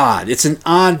was odd. It's an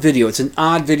odd video. It's an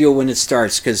odd video when it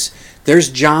starts because there's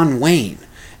John Wayne.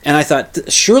 And I thought,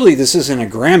 surely this isn't a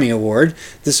Grammy Award.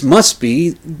 This must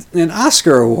be an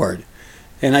Oscar Award.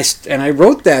 And I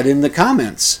wrote that in the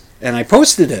comments. And I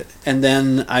posted it. And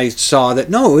then I saw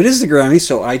that, no, it is the Grammy,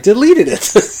 so I deleted it.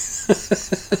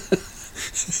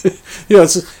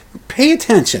 Pay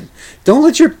attention. Don't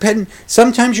let your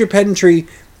sometimes your pedantry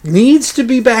needs to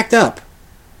be backed up.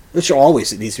 Which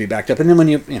always it needs to be backed up. And then when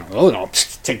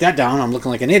take that down, I'm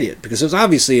looking like an idiot. Because it was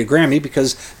obviously a Grammy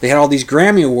because they had all these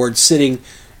Grammy Awards sitting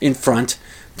in front.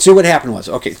 So what happened was,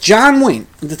 okay, John Wayne,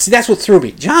 that's what threw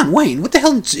me. John Wayne, what the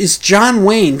hell is John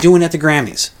Wayne doing at the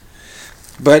Grammys?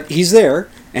 But he's there,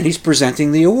 and he's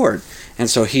presenting the award. And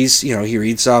so he's, he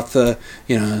reads off the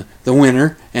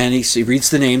winner, and he reads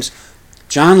the names.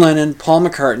 John Lennon, Paul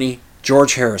McCartney,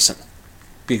 George Harrison.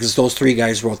 Because those three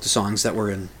guys wrote the songs that were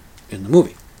in the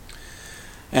movie.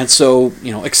 And so,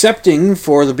 accepting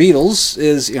for the Beatles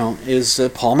is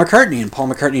Paul McCartney. And Paul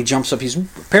McCartney jumps up. He's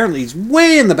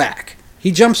way in the back.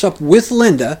 He jumps up with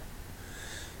Linda,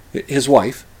 his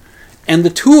wife, and the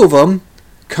two of them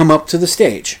come up to the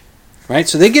stage. Right?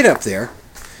 So they get up there,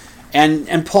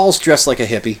 and Paul's dressed like a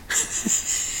hippie.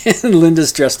 And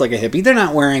Linda's dressed like a hippie. They're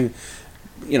not wearing,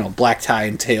 black tie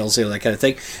and tails, that kind of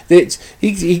thing.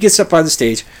 He gets up on the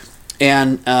stage,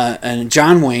 and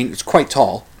John Wayne is quite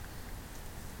tall.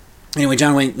 Anyway,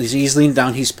 John Wayne, he's leaning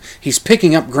down. He's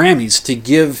picking up Grammys to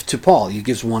give to Paul. He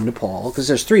gives one to Paul because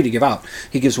there's 3 to give out.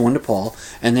 He gives one to Paul,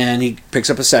 and then he picks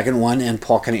up a second one, and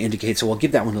Paul kind of indicates, well,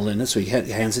 give that one to Linda. So he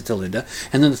hands it to Linda,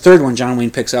 and then the third one John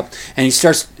Wayne picks up, and he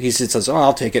says, "Oh,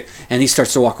 I'll take it," and he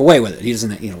starts to walk away with it. He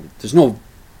doesn't, there's no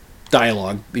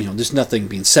dialogue, there's nothing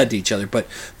being said to each other, but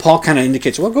Paul kind of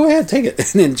indicates, well, go ahead, take it, and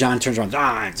then John turns around,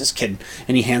 I'm just kidding,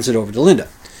 and he hands it over to Linda,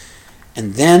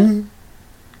 and then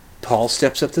Paul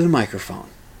steps up to the microphone,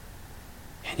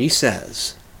 and he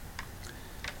says,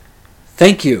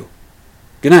 "Thank you.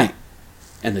 Good night."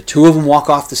 And the two of them walk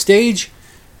off the stage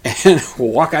and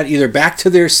walk out either back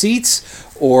to their seats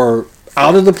or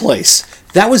out of the place.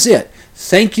 That was it.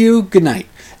 Thank you. Good night.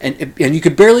 And you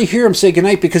could barely hear him say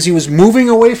goodnight because he was moving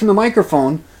away from the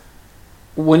microphone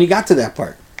when he got to that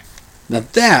part. Now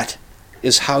that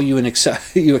is how you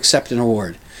accept an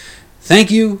award.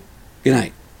 Thank you. Good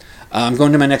night. I'm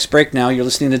going to my next break now. You're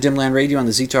listening to Dimland Radio on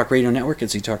the Z-Talk Radio Network at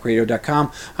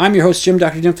ztalkradio.com. I'm your host, Jim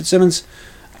Dr. Dim Fitzsimmons.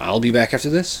 I'll be back after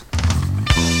this.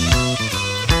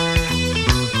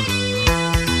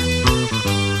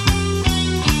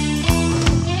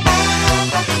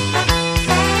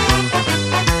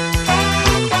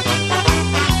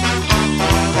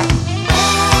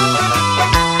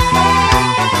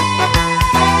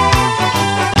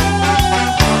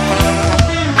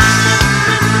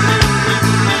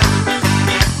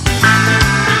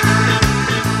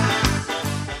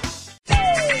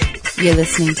 You're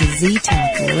listening to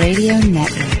Z-Talk Radio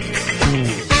Network.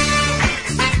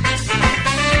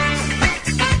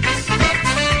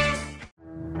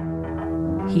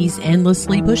 He's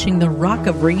endlessly pushing the rock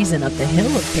of reason up the hill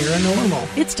of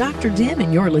paranormal. It's Dr. Dim,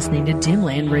 and you're listening to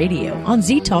Dimland Radio on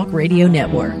Z-Talk Radio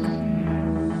Network.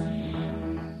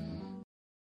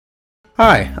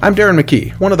 Hi, I'm Darren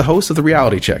McKee, one of the hosts of The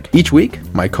Reality Check. Each week,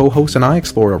 my co-hosts and I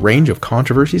explore a range of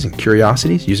controversies and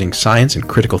curiosities using science and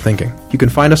critical thinking. You can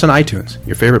find us on iTunes,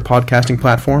 your favorite podcasting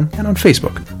platform, and on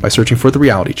Facebook by searching for The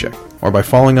Reality Check, or by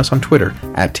following us on Twitter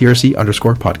at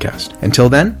TRC_podcast. Until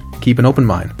then, keep an open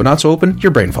mind, but not so open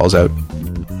your brain falls out.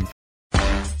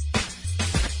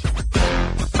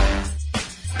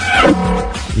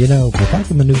 If I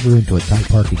can maneuver into a tight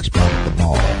parking spot at the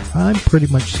mall, I'm pretty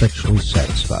much sexually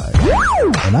satisfied.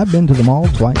 And I've been to the mall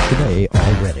twice today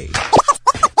already.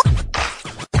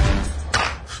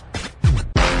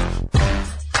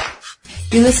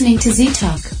 You're listening to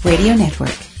Z-Talk Radio Network.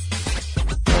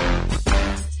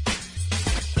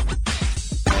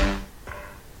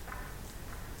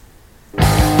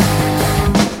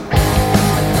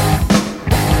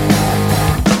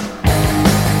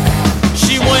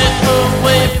 She went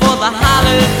away for the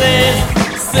holidays.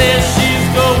 Says she's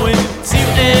going to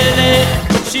LA,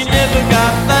 but she never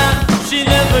got there. She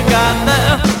never got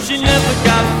there. She never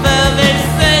got there. They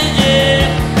say yeah.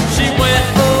 She went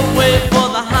away for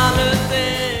the holidays.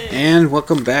 And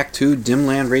welcome back to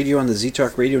Dimland Radio on the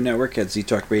Z-Talk Radio Network at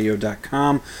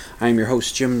ztalkradio.com. I'm your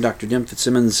host, Jim, Dr. Dim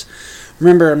Fitzsimmons.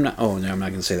 Remember, I'm not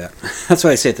going to say that. That's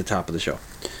what I say at the top of the show.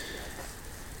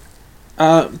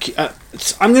 I'm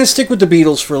going to stick with the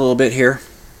Beatles for a little bit here.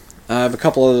 I have a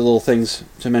couple other little things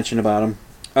to mention about them.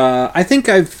 I think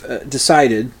I've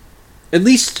decided, at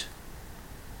least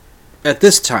at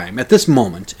this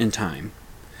moment in time,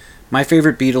 my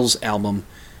favorite Beatles album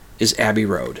is Abbey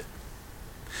Road.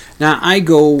 Now, I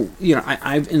go,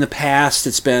 I've in the past,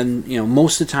 it's been,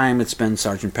 most of the time it's been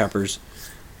Sgt. Pepper's.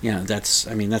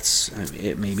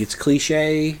 Maybe it's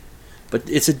cliche, but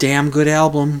it's a damn good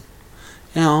album.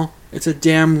 It's a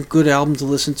damn good album to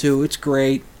listen to. It's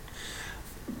great.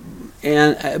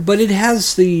 But it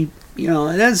has the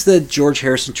George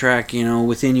Harrison track,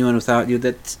 Within You and Without You,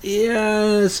 that,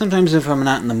 sometimes if I'm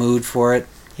not in the mood for it,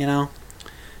 it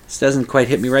doesn't quite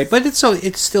hit me right. But it's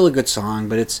still a good song,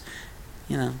 but it's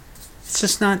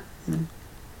just not.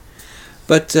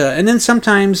 But, and then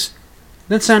sometimes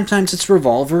it's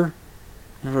Revolver.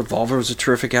 Revolver was a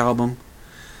terrific album.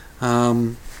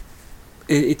 And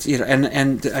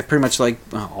I pretty much like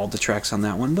all the tracks on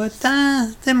that one, but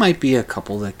there might be a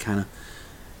couple that kind of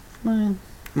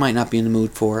might not be in the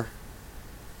mood for,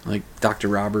 like Dr.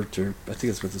 Robert, or I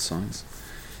think that's what the song is.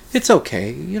 It's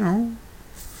okay,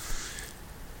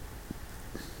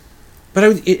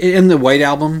 But in the White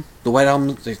Album,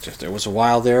 there was a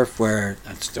while there where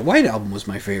the White Album was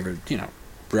my favorite.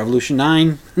 Revolution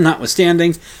 9,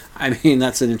 notwithstanding. I mean,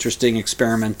 that's an interesting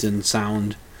experiment in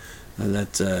sound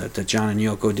that John and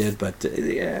Yoko did, but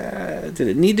did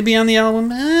it need to be on the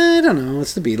album? I don't know.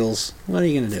 It's the Beatles. What are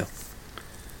you going to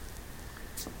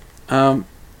do?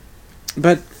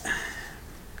 But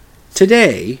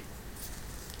today,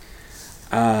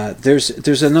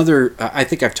 there's another. I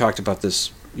think I've talked about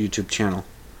this YouTube channel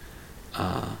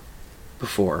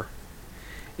before.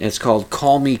 And it's called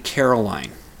Call Me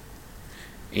Caroline,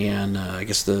 and I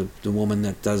guess the woman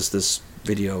that does this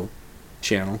video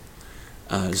channel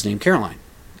is named Caroline,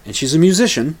 and she's a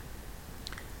musician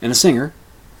and a singer,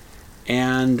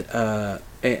 and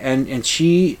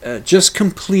she just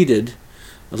completed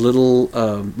a little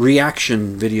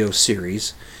reaction video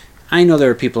series. I know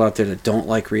there are people out there that don't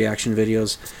like reaction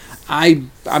videos.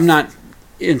 I'm not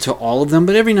into all of them,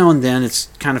 but every now and then it's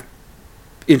kind of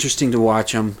interesting to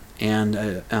watch them.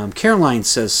 And Caroline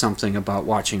says something about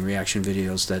watching reaction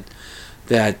videos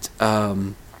that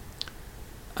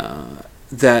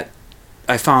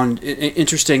I found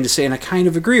interesting to say, and I kind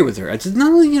of agree with her. It's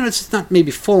not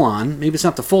maybe full on, maybe it's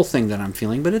not the full thing that I'm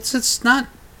feeling, but it's not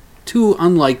too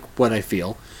unlike what I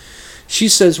feel. She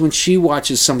says when she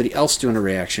watches somebody else doing a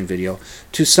reaction video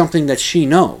to something that she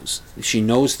knows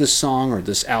this song or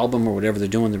this album or whatever they're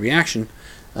doing the reaction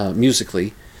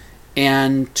musically,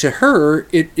 and to her,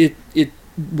 it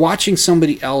watching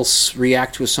somebody else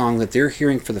react to a song that they're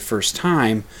hearing for the first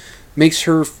time makes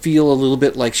her feel a little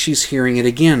bit like she's hearing it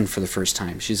again for the first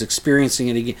time. She's experiencing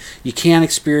it again. You can't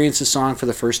experience a song for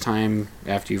the first time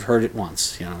after you've heard it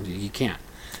once. You can't.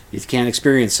 You can't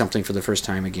experience something for the first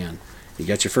time again. You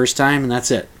got your first time, and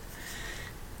that's it.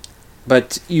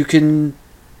 But you can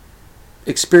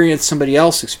experience somebody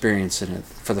else experiencing it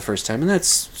for the first time, and I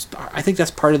think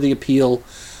that's part of the appeal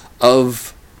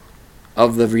of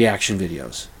the reaction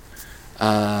videos.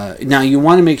 Now you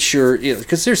want to make sure,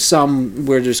 because there's some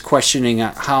where there's questioning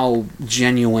how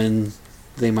genuine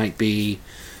they might be,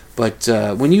 but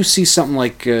when you see something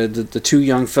like the two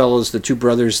young fellows, the two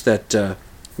brothers that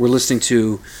were listening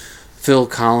to Phil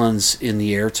Collins' In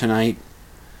the Air Tonight,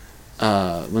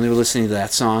 when they were listening to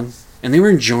that song, and they were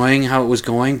enjoying how it was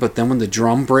going, but then when the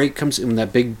drum break comes in, when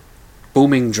that big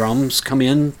booming drums come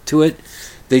into it,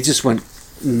 they just went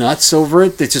nuts over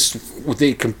it.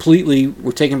 They completely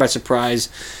were taken by surprise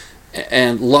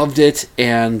and loved it,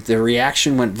 and the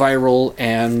reaction went viral,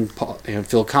 and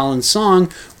Phil Collins'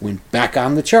 song went back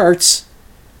on the charts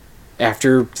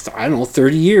after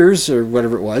 30 years or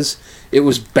whatever it was. It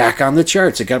was back on the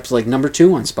charts. It got up to like number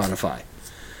 2 on Spotify,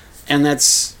 and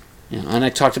that's and I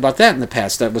talked about that in the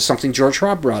past. That was something George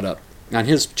Robb brought up on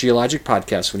his Geologic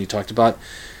podcast when he talked about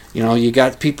You know, you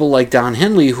got people like Don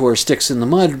Henley who are sticks in the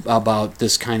mud about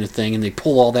this kind of thing, and they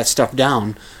pull all that stuff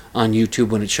down on YouTube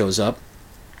when it shows up.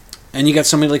 And you got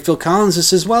somebody like Phil Collins that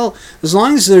says, well, as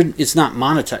long as it's not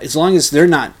monetized, as long as they're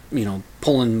not, you know,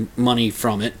 pulling money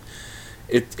from it,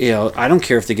 you know, I don't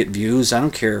care if they get views. I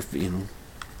don't care if, you know,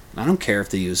 I don't care if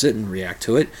they use it and react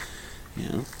to it. You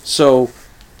know, so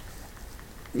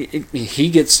he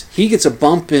gets a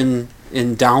bump in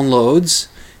downloads.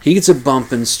 He gets a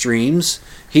bump in streams.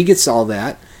 He gets all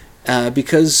that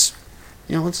because,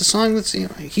 you know, it's a song that's, you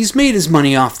know, he's made his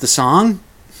money off the song.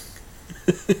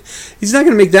 He's not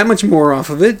going to make that much more off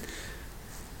of it.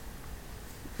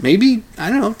 Maybe, I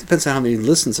don't know. Depends on how many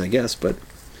listens, I guess. But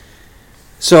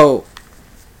so,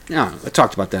 yeah, I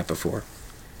talked about that before.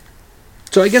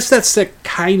 So I guess that's the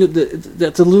kind of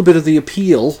that's a little bit of the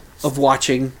appeal of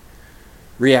watching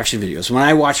reaction videos. When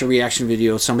I watch a reaction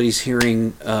video, somebody's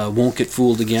hearing "Won't Get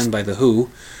Fooled Again" by The Who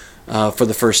for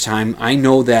the first time. I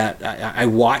know that I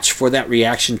watch for that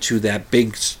reaction to that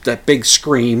big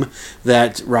scream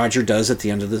that Roger does at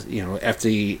the end of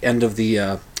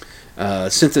the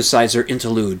synthesizer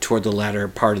interlude toward the latter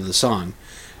part of the song,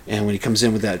 and when he comes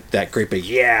in with that great big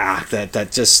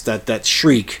that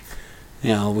shriek, you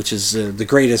know, which is the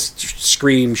greatest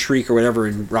scream, shriek, or whatever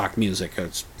in rock music.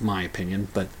 That's my opinion,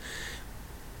 but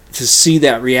to see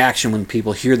that reaction when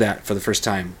people hear that for the first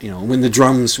time, you know, when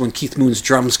Keith Moon's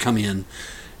drums come in,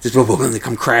 just boom, boom, and they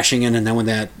come crashing in, and then when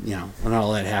that, you know, when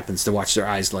all that happens, to watch their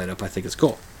eyes light up, I think it's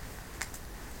cool.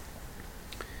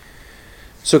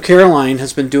 So Caroline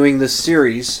has been doing this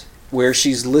series where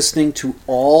she's listening to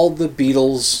all the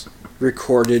Beatles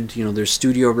recorded, you know, their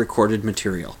studio recorded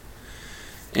material,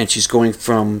 and she's going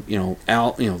from, you know,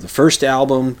 the first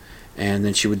album. And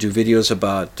then she would do videos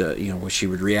about, you know, where she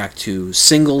would react to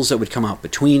singles that would come out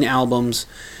between albums.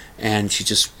 And she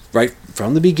just, right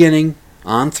from the beginning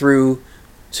on through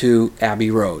to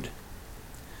Abbey Road.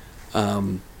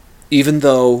 Even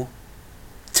though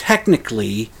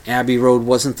technically Abbey Road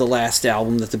wasn't the last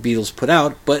album that the Beatles put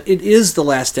out, but it is the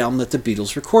last album that the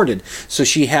Beatles recorded. So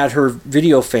she had her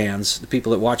video fans, the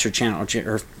people that watch her channel,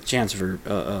 fans of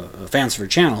her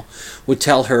channel, would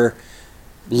tell her,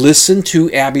 listen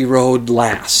to Abbey Road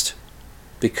last,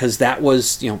 because that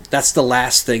was, you know, that's the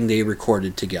last thing they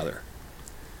recorded together,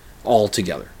 all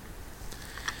together.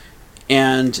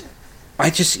 And I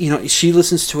just, you know, she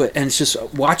listens to it, and it's just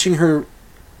watching her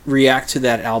react to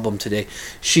that album today.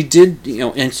 She did, you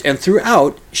know, and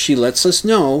throughout she lets us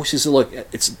know, she said, look,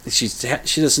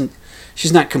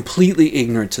 she's not completely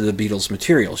ignorant to the Beatles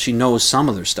material. She knows some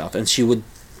of their stuff, and she would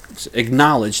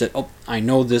acknowledge that, oh, I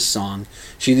know this song.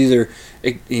 She'd either,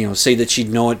 you know, say that she'd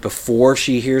know it before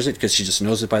she hears it because she just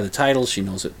knows it by the title. She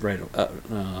knows it right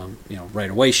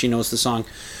away. She knows the song.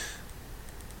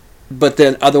 But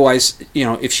then otherwise, you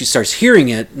know, if she starts hearing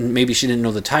it, maybe she didn't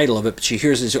know the title of it, but she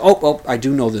hears it and says, oh, I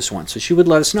do know this one. So she would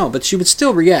let us know, but she would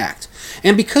still react.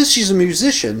 And because she's a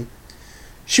musician,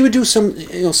 she would do some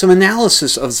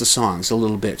analysis of the songs a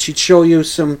little bit. She'd show you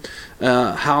some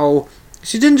how.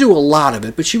 She didn't do a lot of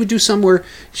it, but she would do some where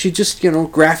she'd just, you know,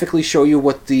 graphically show you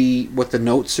what the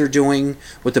notes are doing,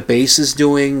 what the bass is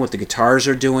doing, what the guitars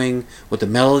are doing, what the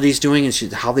melody's doing, and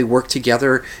how they work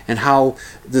together, and how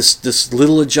this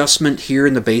little adjustment here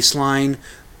in the bass line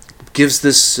gives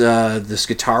this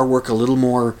guitar work a little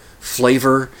more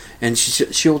flavor. And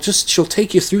she'll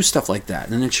take you through stuff like that,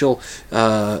 and then she'll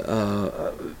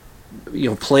you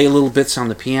know, play little bits on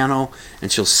the piano,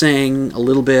 and she'll sing a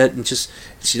little bit, and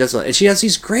she does that. And she has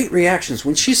these great reactions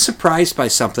when she's surprised by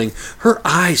something. Her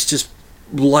eyes just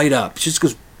light up. She just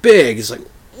goes big. It's like,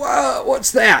 wow,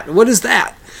 what's that? What is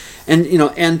that? And you know,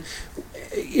 and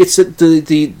it's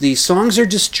the songs are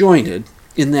disjointed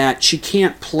in that she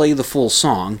can't play the full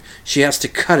song. She has to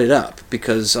cut it up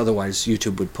because otherwise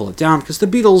YouTube would pull it down. Because the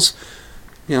Beatles,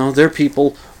 you know, their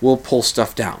people will pull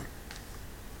stuff down.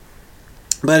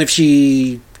 But if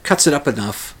she cuts it up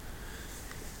enough,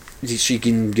 she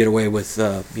can get away with,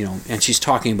 you know, and she's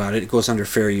talking about it. It goes under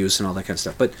fair use and all that kind of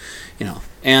stuff. But, you know,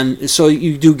 and so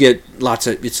you do get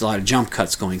it's a lot of jump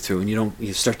cuts going through, and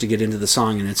you start to get into the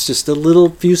song, and it's just a little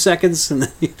few seconds, and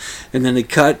then they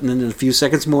cut, and then a few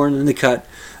seconds more, and then they cut.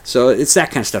 So it's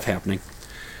that kind of stuff happening.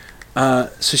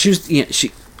 So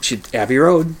she Abbey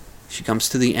Road. She comes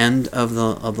to the end of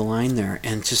the line there,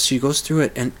 and she goes through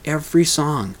it, and every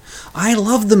song, I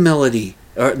love the melody,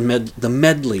 or the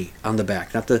medley on the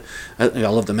back. Not I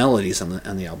love the melodies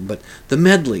on the album, but the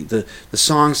medley, the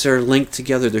songs that are linked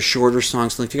together, they're shorter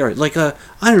songs linked together, like a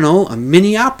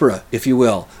mini opera, if you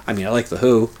will. I mean, I like the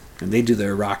Who, and they do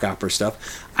their rock opera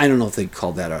stuff. I don't know if they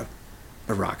call that a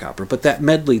rock opera, but that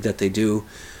medley that they do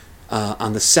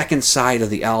on the second side of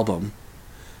the album.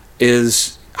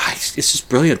 is it's just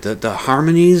brilliant. The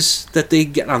harmonies that they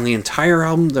get on the entire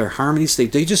album, their harmonies, they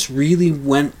just really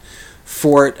went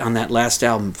for it on that last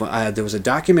album. There was a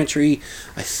documentary,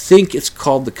 I think it's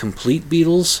called The Complete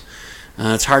Beatles.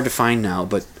 It's hard to find now,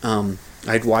 but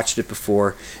I'd watched it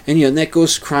before, and and that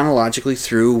goes chronologically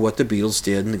through what the Beatles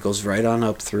did, and it goes right on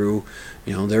up through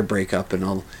their breakup and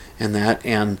all and that,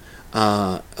 and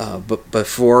but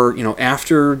before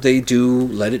after they do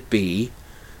Let It Be,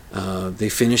 they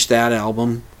finish that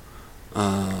album.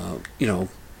 They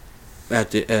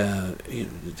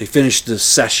finished the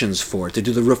sessions for it. They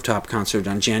do the rooftop concert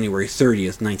on January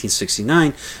 30th,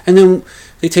 1969, and then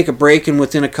they take a break, and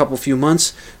within a few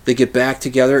months, they get back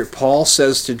together. Paul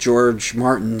says to George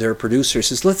Martin, their producer,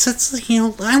 says, let's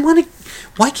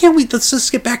why can't we, let's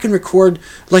just get back and record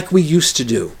like we used to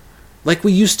do. Like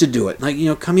we used to do it. Like,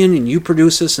 come in and you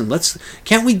produce us, and let's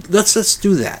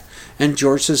do that. And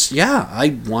George says, yeah,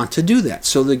 I want to do that.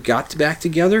 So they got back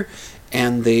together,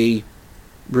 and they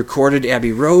recorded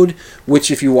Abbey Road,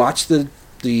 which if you watch the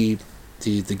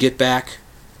Get Back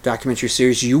documentary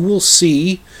series, you will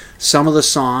see some of the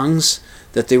songs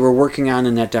that they were working on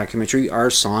in that documentary are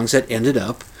songs that ended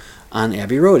up on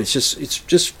Abbey Road. It's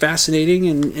just fascinating,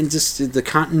 and just the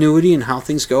continuity and how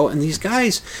things go. And these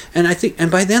guys, and I think,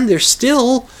 and by then they're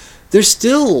still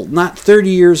not 30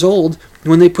 years old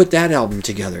when they put that album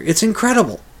together. It's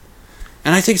incredible.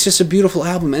 And I think it's just a beautiful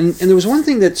album. And there was one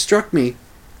thing that struck me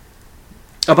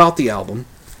about the album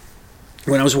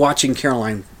when I was watching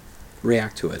Caroline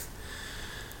react to it.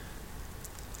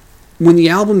 When the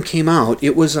album came out,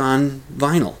 it was on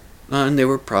vinyl. And they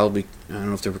were probably, I don't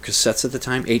know if there were cassettes at the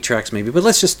time, 8 tracks maybe, but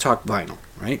let's just talk vinyl,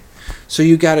 right? So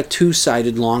you got a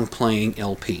 2-sided long-playing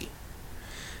LP.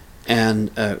 And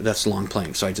that's long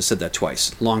playing, so I just said that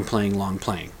twice. Long playing.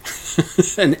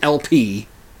 An LP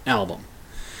album.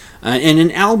 And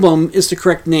an album is the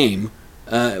correct name,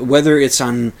 whether it's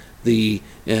on the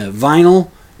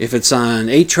vinyl, if it's on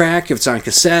 8-track, if it's on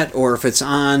cassette, or if it's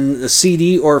on a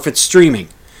CD, or if it's streaming.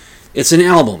 It's an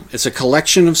album. It's a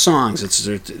collection of songs. It's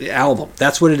an album.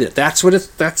 That's what it is. That's what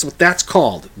that's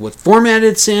called. What format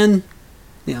it's in,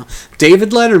 David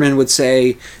Letterman would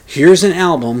say, here's an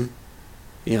album.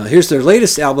 Here's their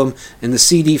latest album in the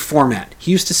CD format.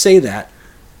 He used to say that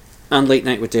on Late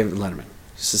Night with David Letterman.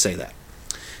 He used to say that.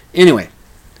 Anyway,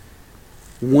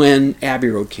 when Abbey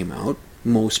Road came out,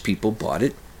 most people bought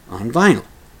it on vinyl.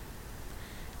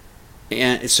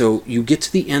 And so you get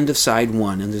to the end of side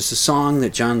 1, and there's a song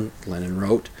that John Lennon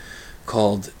wrote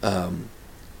called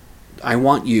I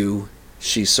Want You,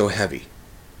 She's So Heavy.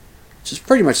 Which is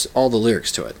pretty much all the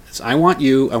lyrics to it. It's I want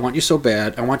you so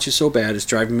bad, I want you so bad, it's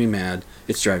driving me mad,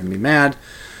 it's driving me mad.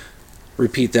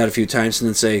 Repeat that a few times and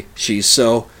then say, she's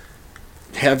so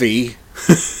heavy.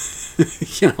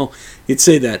 You'd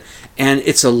say that. And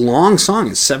it's a long song,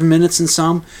 it's 7 minutes and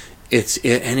some.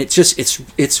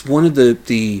 It's one of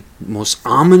the most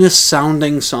ominous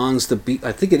sounding songs.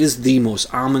 I think it is the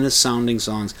most ominous sounding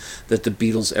songs that the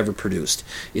Beatles ever produced.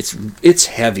 It's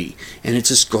heavy, and it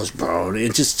just goes boom.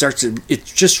 It just starts.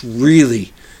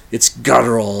 It's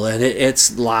guttural, and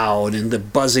it's loud, and the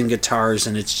buzzing guitars,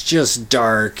 and it's just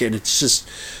dark, and it just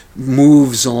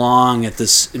moves along at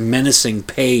this menacing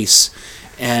pace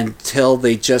until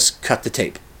they just cut the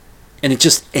tape, and it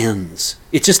just ends.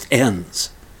 It just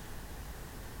ends.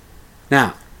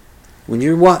 Now, when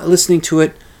you're listening to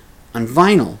it on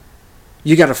vinyl,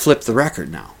 you got to flip the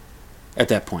record now. At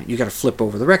that point, you got to flip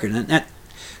over the record, and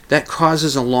that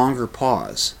causes a longer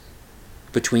pause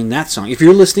between that song. If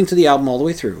you're listening to the album all the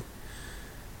way through,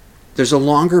 there's a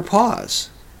longer pause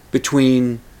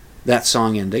between that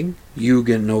song ending, you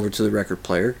getting over to the record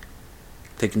player,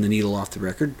 taking the needle off the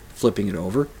record, flipping it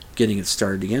over, getting it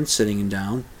started again, sitting it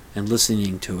down, and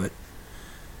listening to it.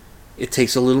 It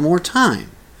takes a little more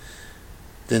time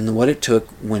than what it took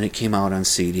when it came out on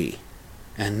CD.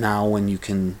 And now when you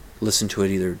can listen to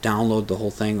it, either download the whole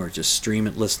thing or just stream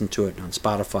it, listen to it on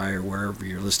Spotify or wherever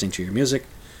you're listening to your music,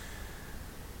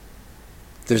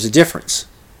 there's a difference.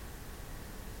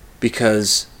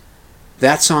 Because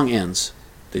that song ends.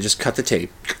 They just cut the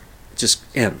tape. It just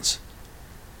ends.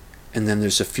 And then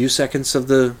there's a few seconds of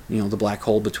the black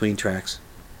hole between tracks.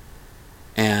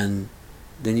 And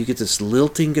then you get this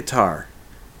lilting guitar.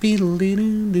 You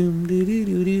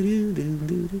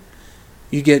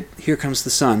get Here Comes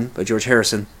the Sun by George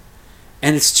Harrison,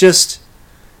 and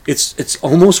it's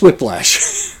almost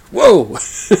whiplash. Whoa!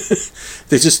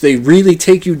 They really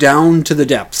take you down to the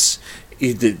depths.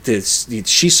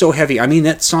 She's so heavy. I mean,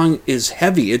 that song is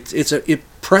heavy. It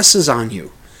presses on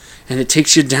you, and it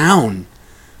takes you down.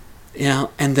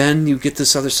 And then you get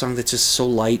this other song that's just so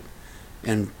light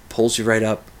and pulls you right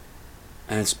up.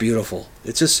 and it's beautiful.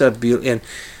 It's just a beautiful. And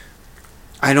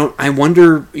I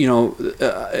wonder, if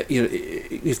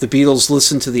the Beatles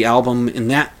listened to the album in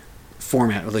that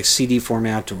format, like CD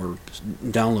format or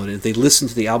download it, if they listened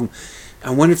to the album,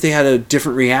 I wonder if they had a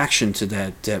different reaction to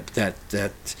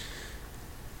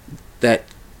that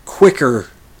quicker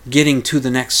getting to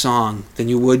the next song than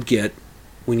you would get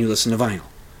when you listen to vinyl.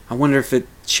 I wonder if it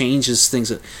changes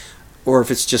things, or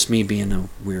if it's just me being a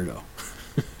weirdo.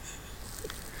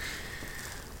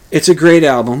 It's a great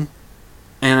album,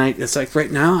 and it's like right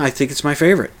now I think it's my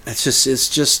favorite. It's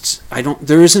just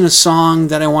there isn't a song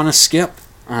that I want to skip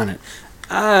on it.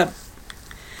 I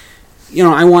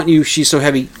Want You, She's So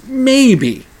Heavy,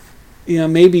 maybe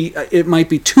it might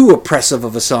be too oppressive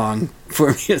of a song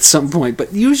for me at some point,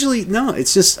 but usually no.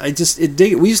 It's just I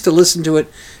dig it. We used to listen to it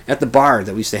at the bar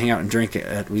that we used to hang out and drink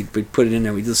at. We'd put it in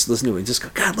there. We'd just listen to it and just go,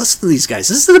 God, listen to these guys.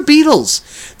 This is the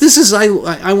Beatles. This is I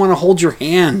Want to Hold Your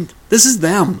Hand. This is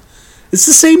them. It's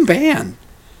the same band.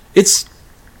 It's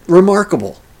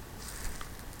remarkable.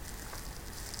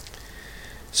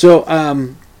 So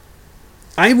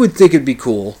I would think it'd be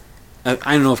cool. I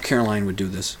don't know if Caroline would do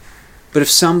this, but if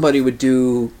somebody would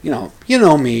do, you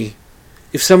know me,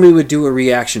 if somebody would do a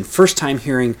reaction, first time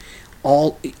hearing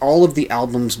all of the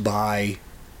albums by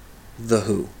The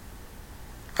Who,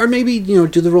 or maybe do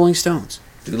the Rolling Stones,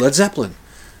 do Led Zeppelin,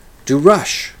 do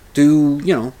Rush,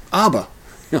 do ABBA,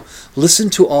 listen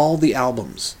to all the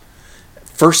albums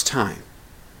first time,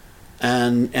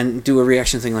 and do a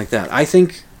reaction thing like that. I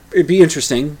think it'd be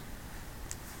interesting.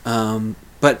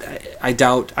 But I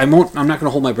doubt I'm not going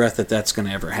to hold my breath that that's going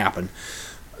to ever happen,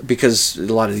 because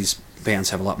a lot of these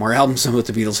bands have a lot more albums than what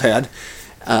the Beatles had.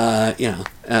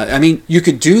 I mean, you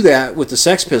could do that with the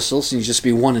Sex Pistols and you just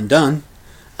be one and done.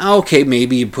 Okay,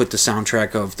 maybe you put the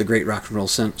soundtrack of The Great Rock and Roll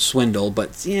Swindle,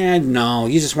 but no,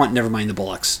 you just want Nevermind the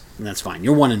Bollocks, and that's fine.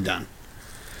 You're one and done.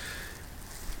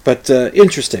 But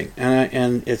interesting,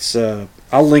 and it's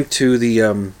I'll link to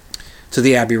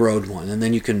the Abbey Road one, and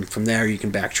then from there you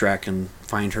can backtrack and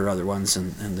find her other ones,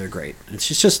 and they're great. And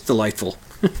she's just delightful.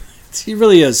 She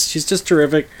really is. She's just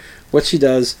terrific. What she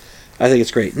does, I think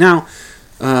it's great. Now,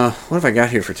 what have I got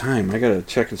here for time? I gotta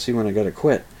check and see when I gotta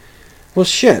quit. Well,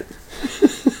 shit.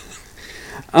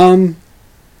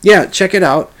 Yeah, check it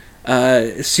out.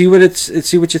 See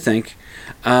what you think.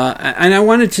 And I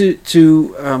wanted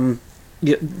to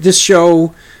this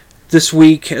show this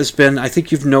week has been, I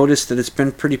think you've noticed that it's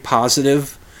been pretty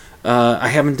positive. I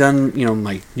haven't done,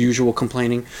 my usual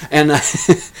complaining, and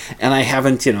and I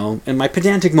haven't, and my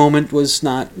pedantic moment was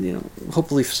not,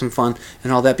 hopefully some fun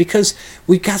and all that, because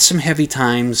we got some heavy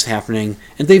times happening,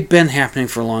 and they've been happening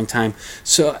for a long time.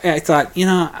 So I thought,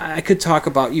 I could talk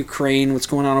about Ukraine, what's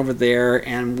going on over there,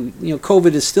 and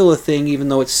COVID is still a thing, even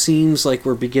though it seems like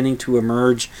we're beginning to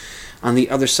emerge on the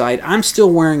other side. I'm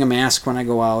still wearing a mask when I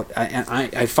go out.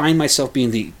 I find myself being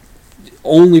the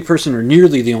only person, or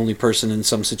nearly the only person, in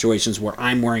some situations where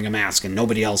I'm wearing a mask and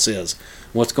nobody else is.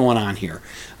 What's going on here?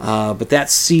 But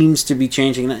that seems to be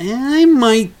changing. I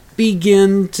might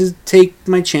begin to take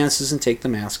my chances and take the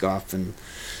mask off and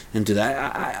do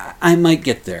that. I might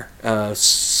get there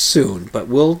soon, but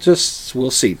we'll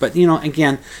see. But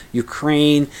again,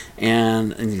 Ukraine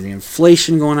and the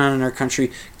inflation going on in our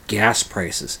country, gas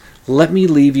prices. Let me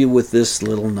leave you with this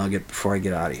little nugget before I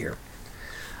get out of here.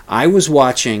 I was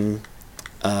watching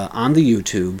on the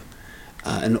YouTube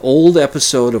an old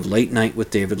episode of Late Night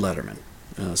with David Letterman,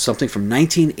 something from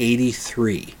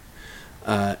 1983.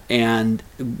 And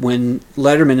when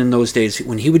Letterman in those days,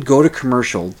 when he would go to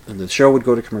commercial, and the show would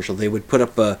go to commercial, they would put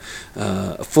up a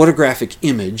photographic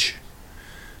image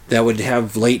that would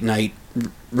have Late Night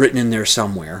written in there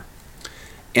somewhere.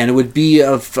 And it would be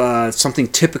of something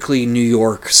typically New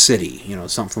York City,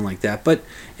 something like that. But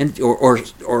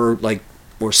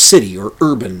or city or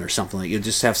urban or something like that. You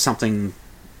just have something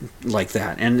like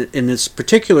that. And in this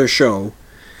particular show,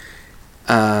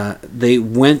 they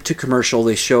went to commercial.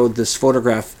 They showed this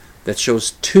photograph that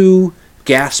shows two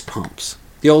gas pumps,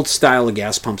 the old style of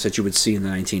gas pumps that you would see in the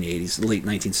 1980s, the late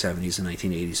 1970s and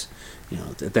 1980s.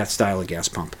 That style of gas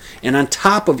pump. And on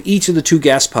top of each of the two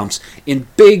gas pumps, in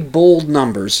big, bold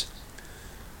numbers,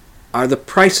 are the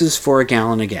prices for a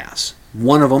gallon of gas.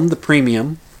 One of them, the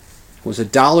premium, was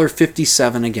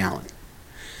 $1.57 a gallon.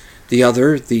 The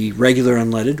other, the regular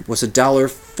unleaded, was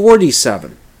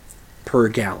 $1.47 per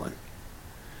gallon.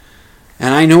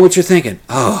 And I know what you're thinking.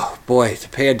 Oh, boy, to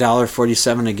pay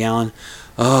 $1.47 a gallon,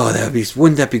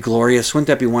 wouldn't that be glorious? Wouldn't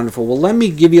that be wonderful? Well, let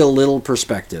me give you a little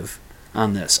perspective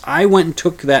on this. I went and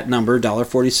took that number,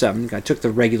 $1.47. I took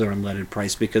the regular unleaded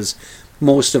price because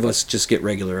most of us just get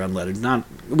regular unleaded.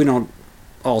 We don't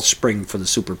all spring for the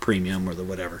super premium or the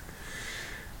whatever.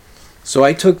 So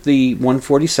I took the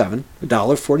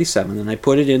 $1.47, and I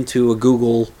put it into a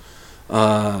Google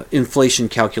inflation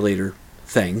calculator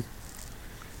thing,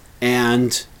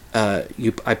 and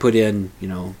I put in,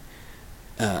 in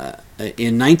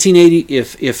 1980,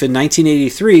 if in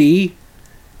 1983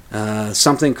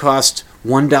 something cost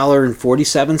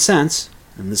 $1.47,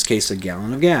 in this case a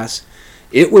gallon of gas,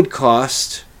 it would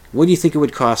cost, what do you think it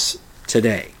would cost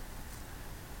today?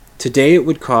 Today it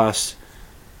would cost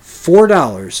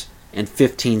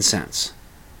 $4.15.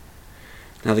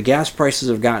 Now the gas prices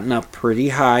have gotten up pretty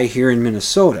high here in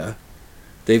Minnesota.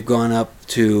 They've gone up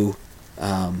to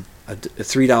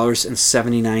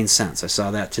 $3.79. I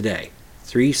saw that today.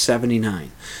 $3.79.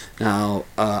 Now,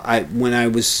 when I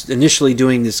was initially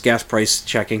doing this gas price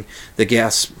checking, the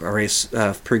gas price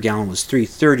per gallon was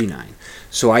 $3.39.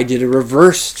 So I did a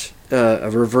reverse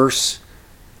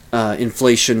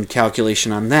inflation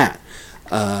calculation on that.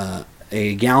 A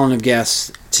gallon of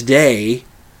gas today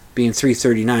being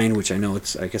 $3.39, which I know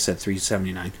it's, like I said,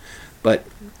 $3.79, but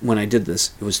when I did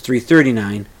this, it was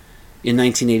 $3.39. In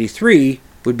 1983,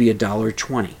 would be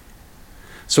 $1.20.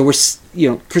 So we're,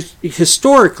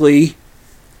 historically,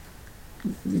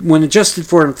 when adjusted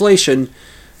for inflation,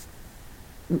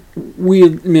 we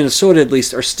in Minnesota at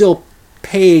least are still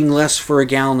paying less for a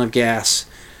gallon of gas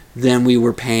than we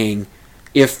were paying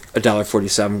if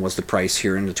 $1.47 was the price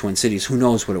here in the Twin Cities. Who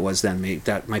knows what it was then?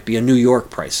 That might be a New York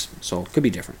price, so it could be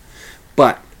different.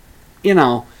 But,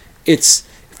 it's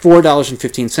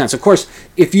 $4.15. Of course,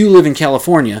 if you live in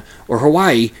California or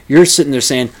Hawaii, you're sitting there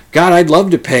saying, God, I'd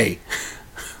love to pay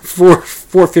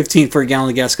 $4.15 for a gallon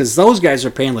of gas, because those guys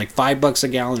are paying like $5 a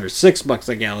gallon or $6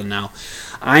 a gallon now.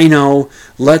 I know.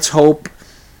 Let's hope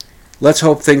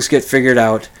things get figured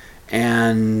out,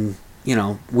 and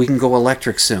we can go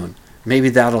electric soon. Maybe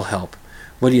that'll help.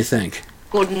 What do you think?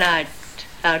 Good night,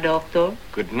 Herr Doctor.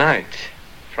 Good night,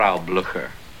 Frau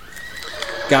Blucher.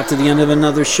 Got to the end of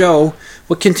another show.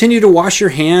 Well, continue to wash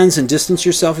your hands and distance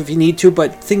yourself if you need to,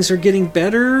 but things are getting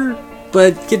better.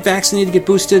 But get vaccinated, get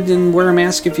boosted, and wear a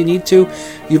mask if you need to.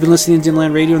 You've been listening to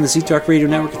Dimland Radio on the ZTalk Radio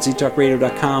Network at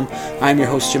ztalkradio.com. I'm your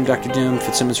host, Jim Dr. Dim.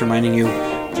 Fitzsimmons reminding you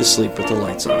to sleep with the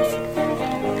lights off.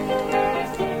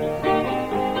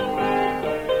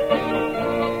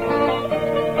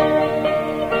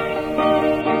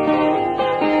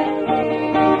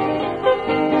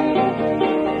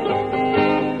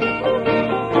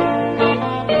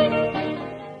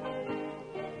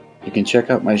 You can check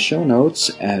out my show notes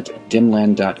at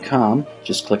dimland.com.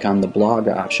 Just click on the blog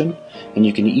option, and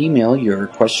you can email your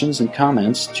questions and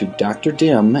comments to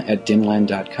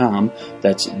drdim@dimland.com.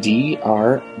 That's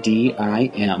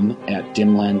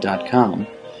drdim@dimland.com.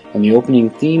 And the opening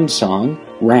theme song,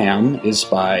 Ram, is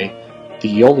by the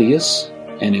Aeolus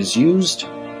and is used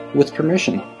with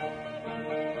permission.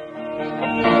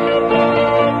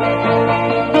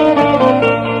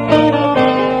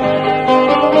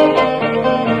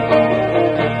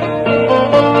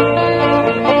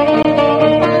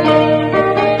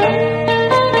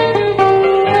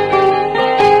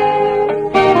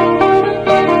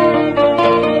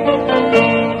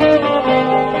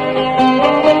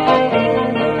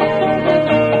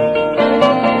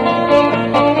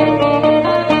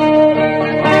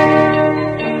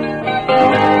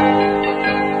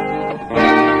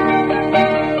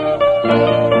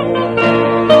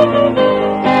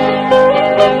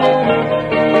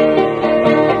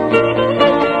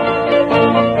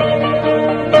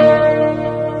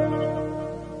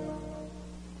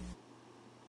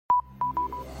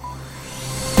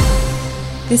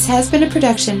 This has been a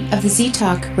production of the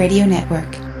ZTalk Radio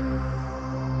Network.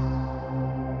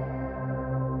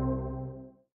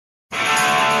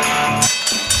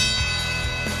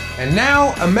 And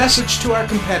now, a message to our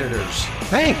competitors.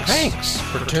 Thanks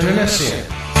for tuning us in.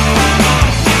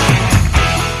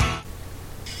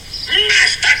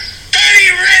 Master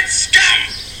dirty red scum!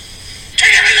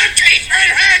 Take him in the teeth,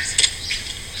 redheads!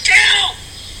 Kill!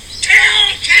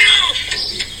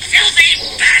 Filthy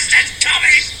bastard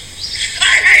Tommies!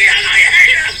 I hate him!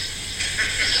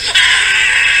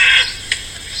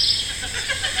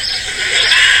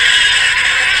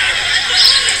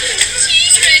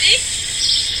 Cheese ready?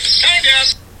 Kind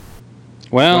of.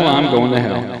 Well, I'm going to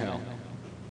hell.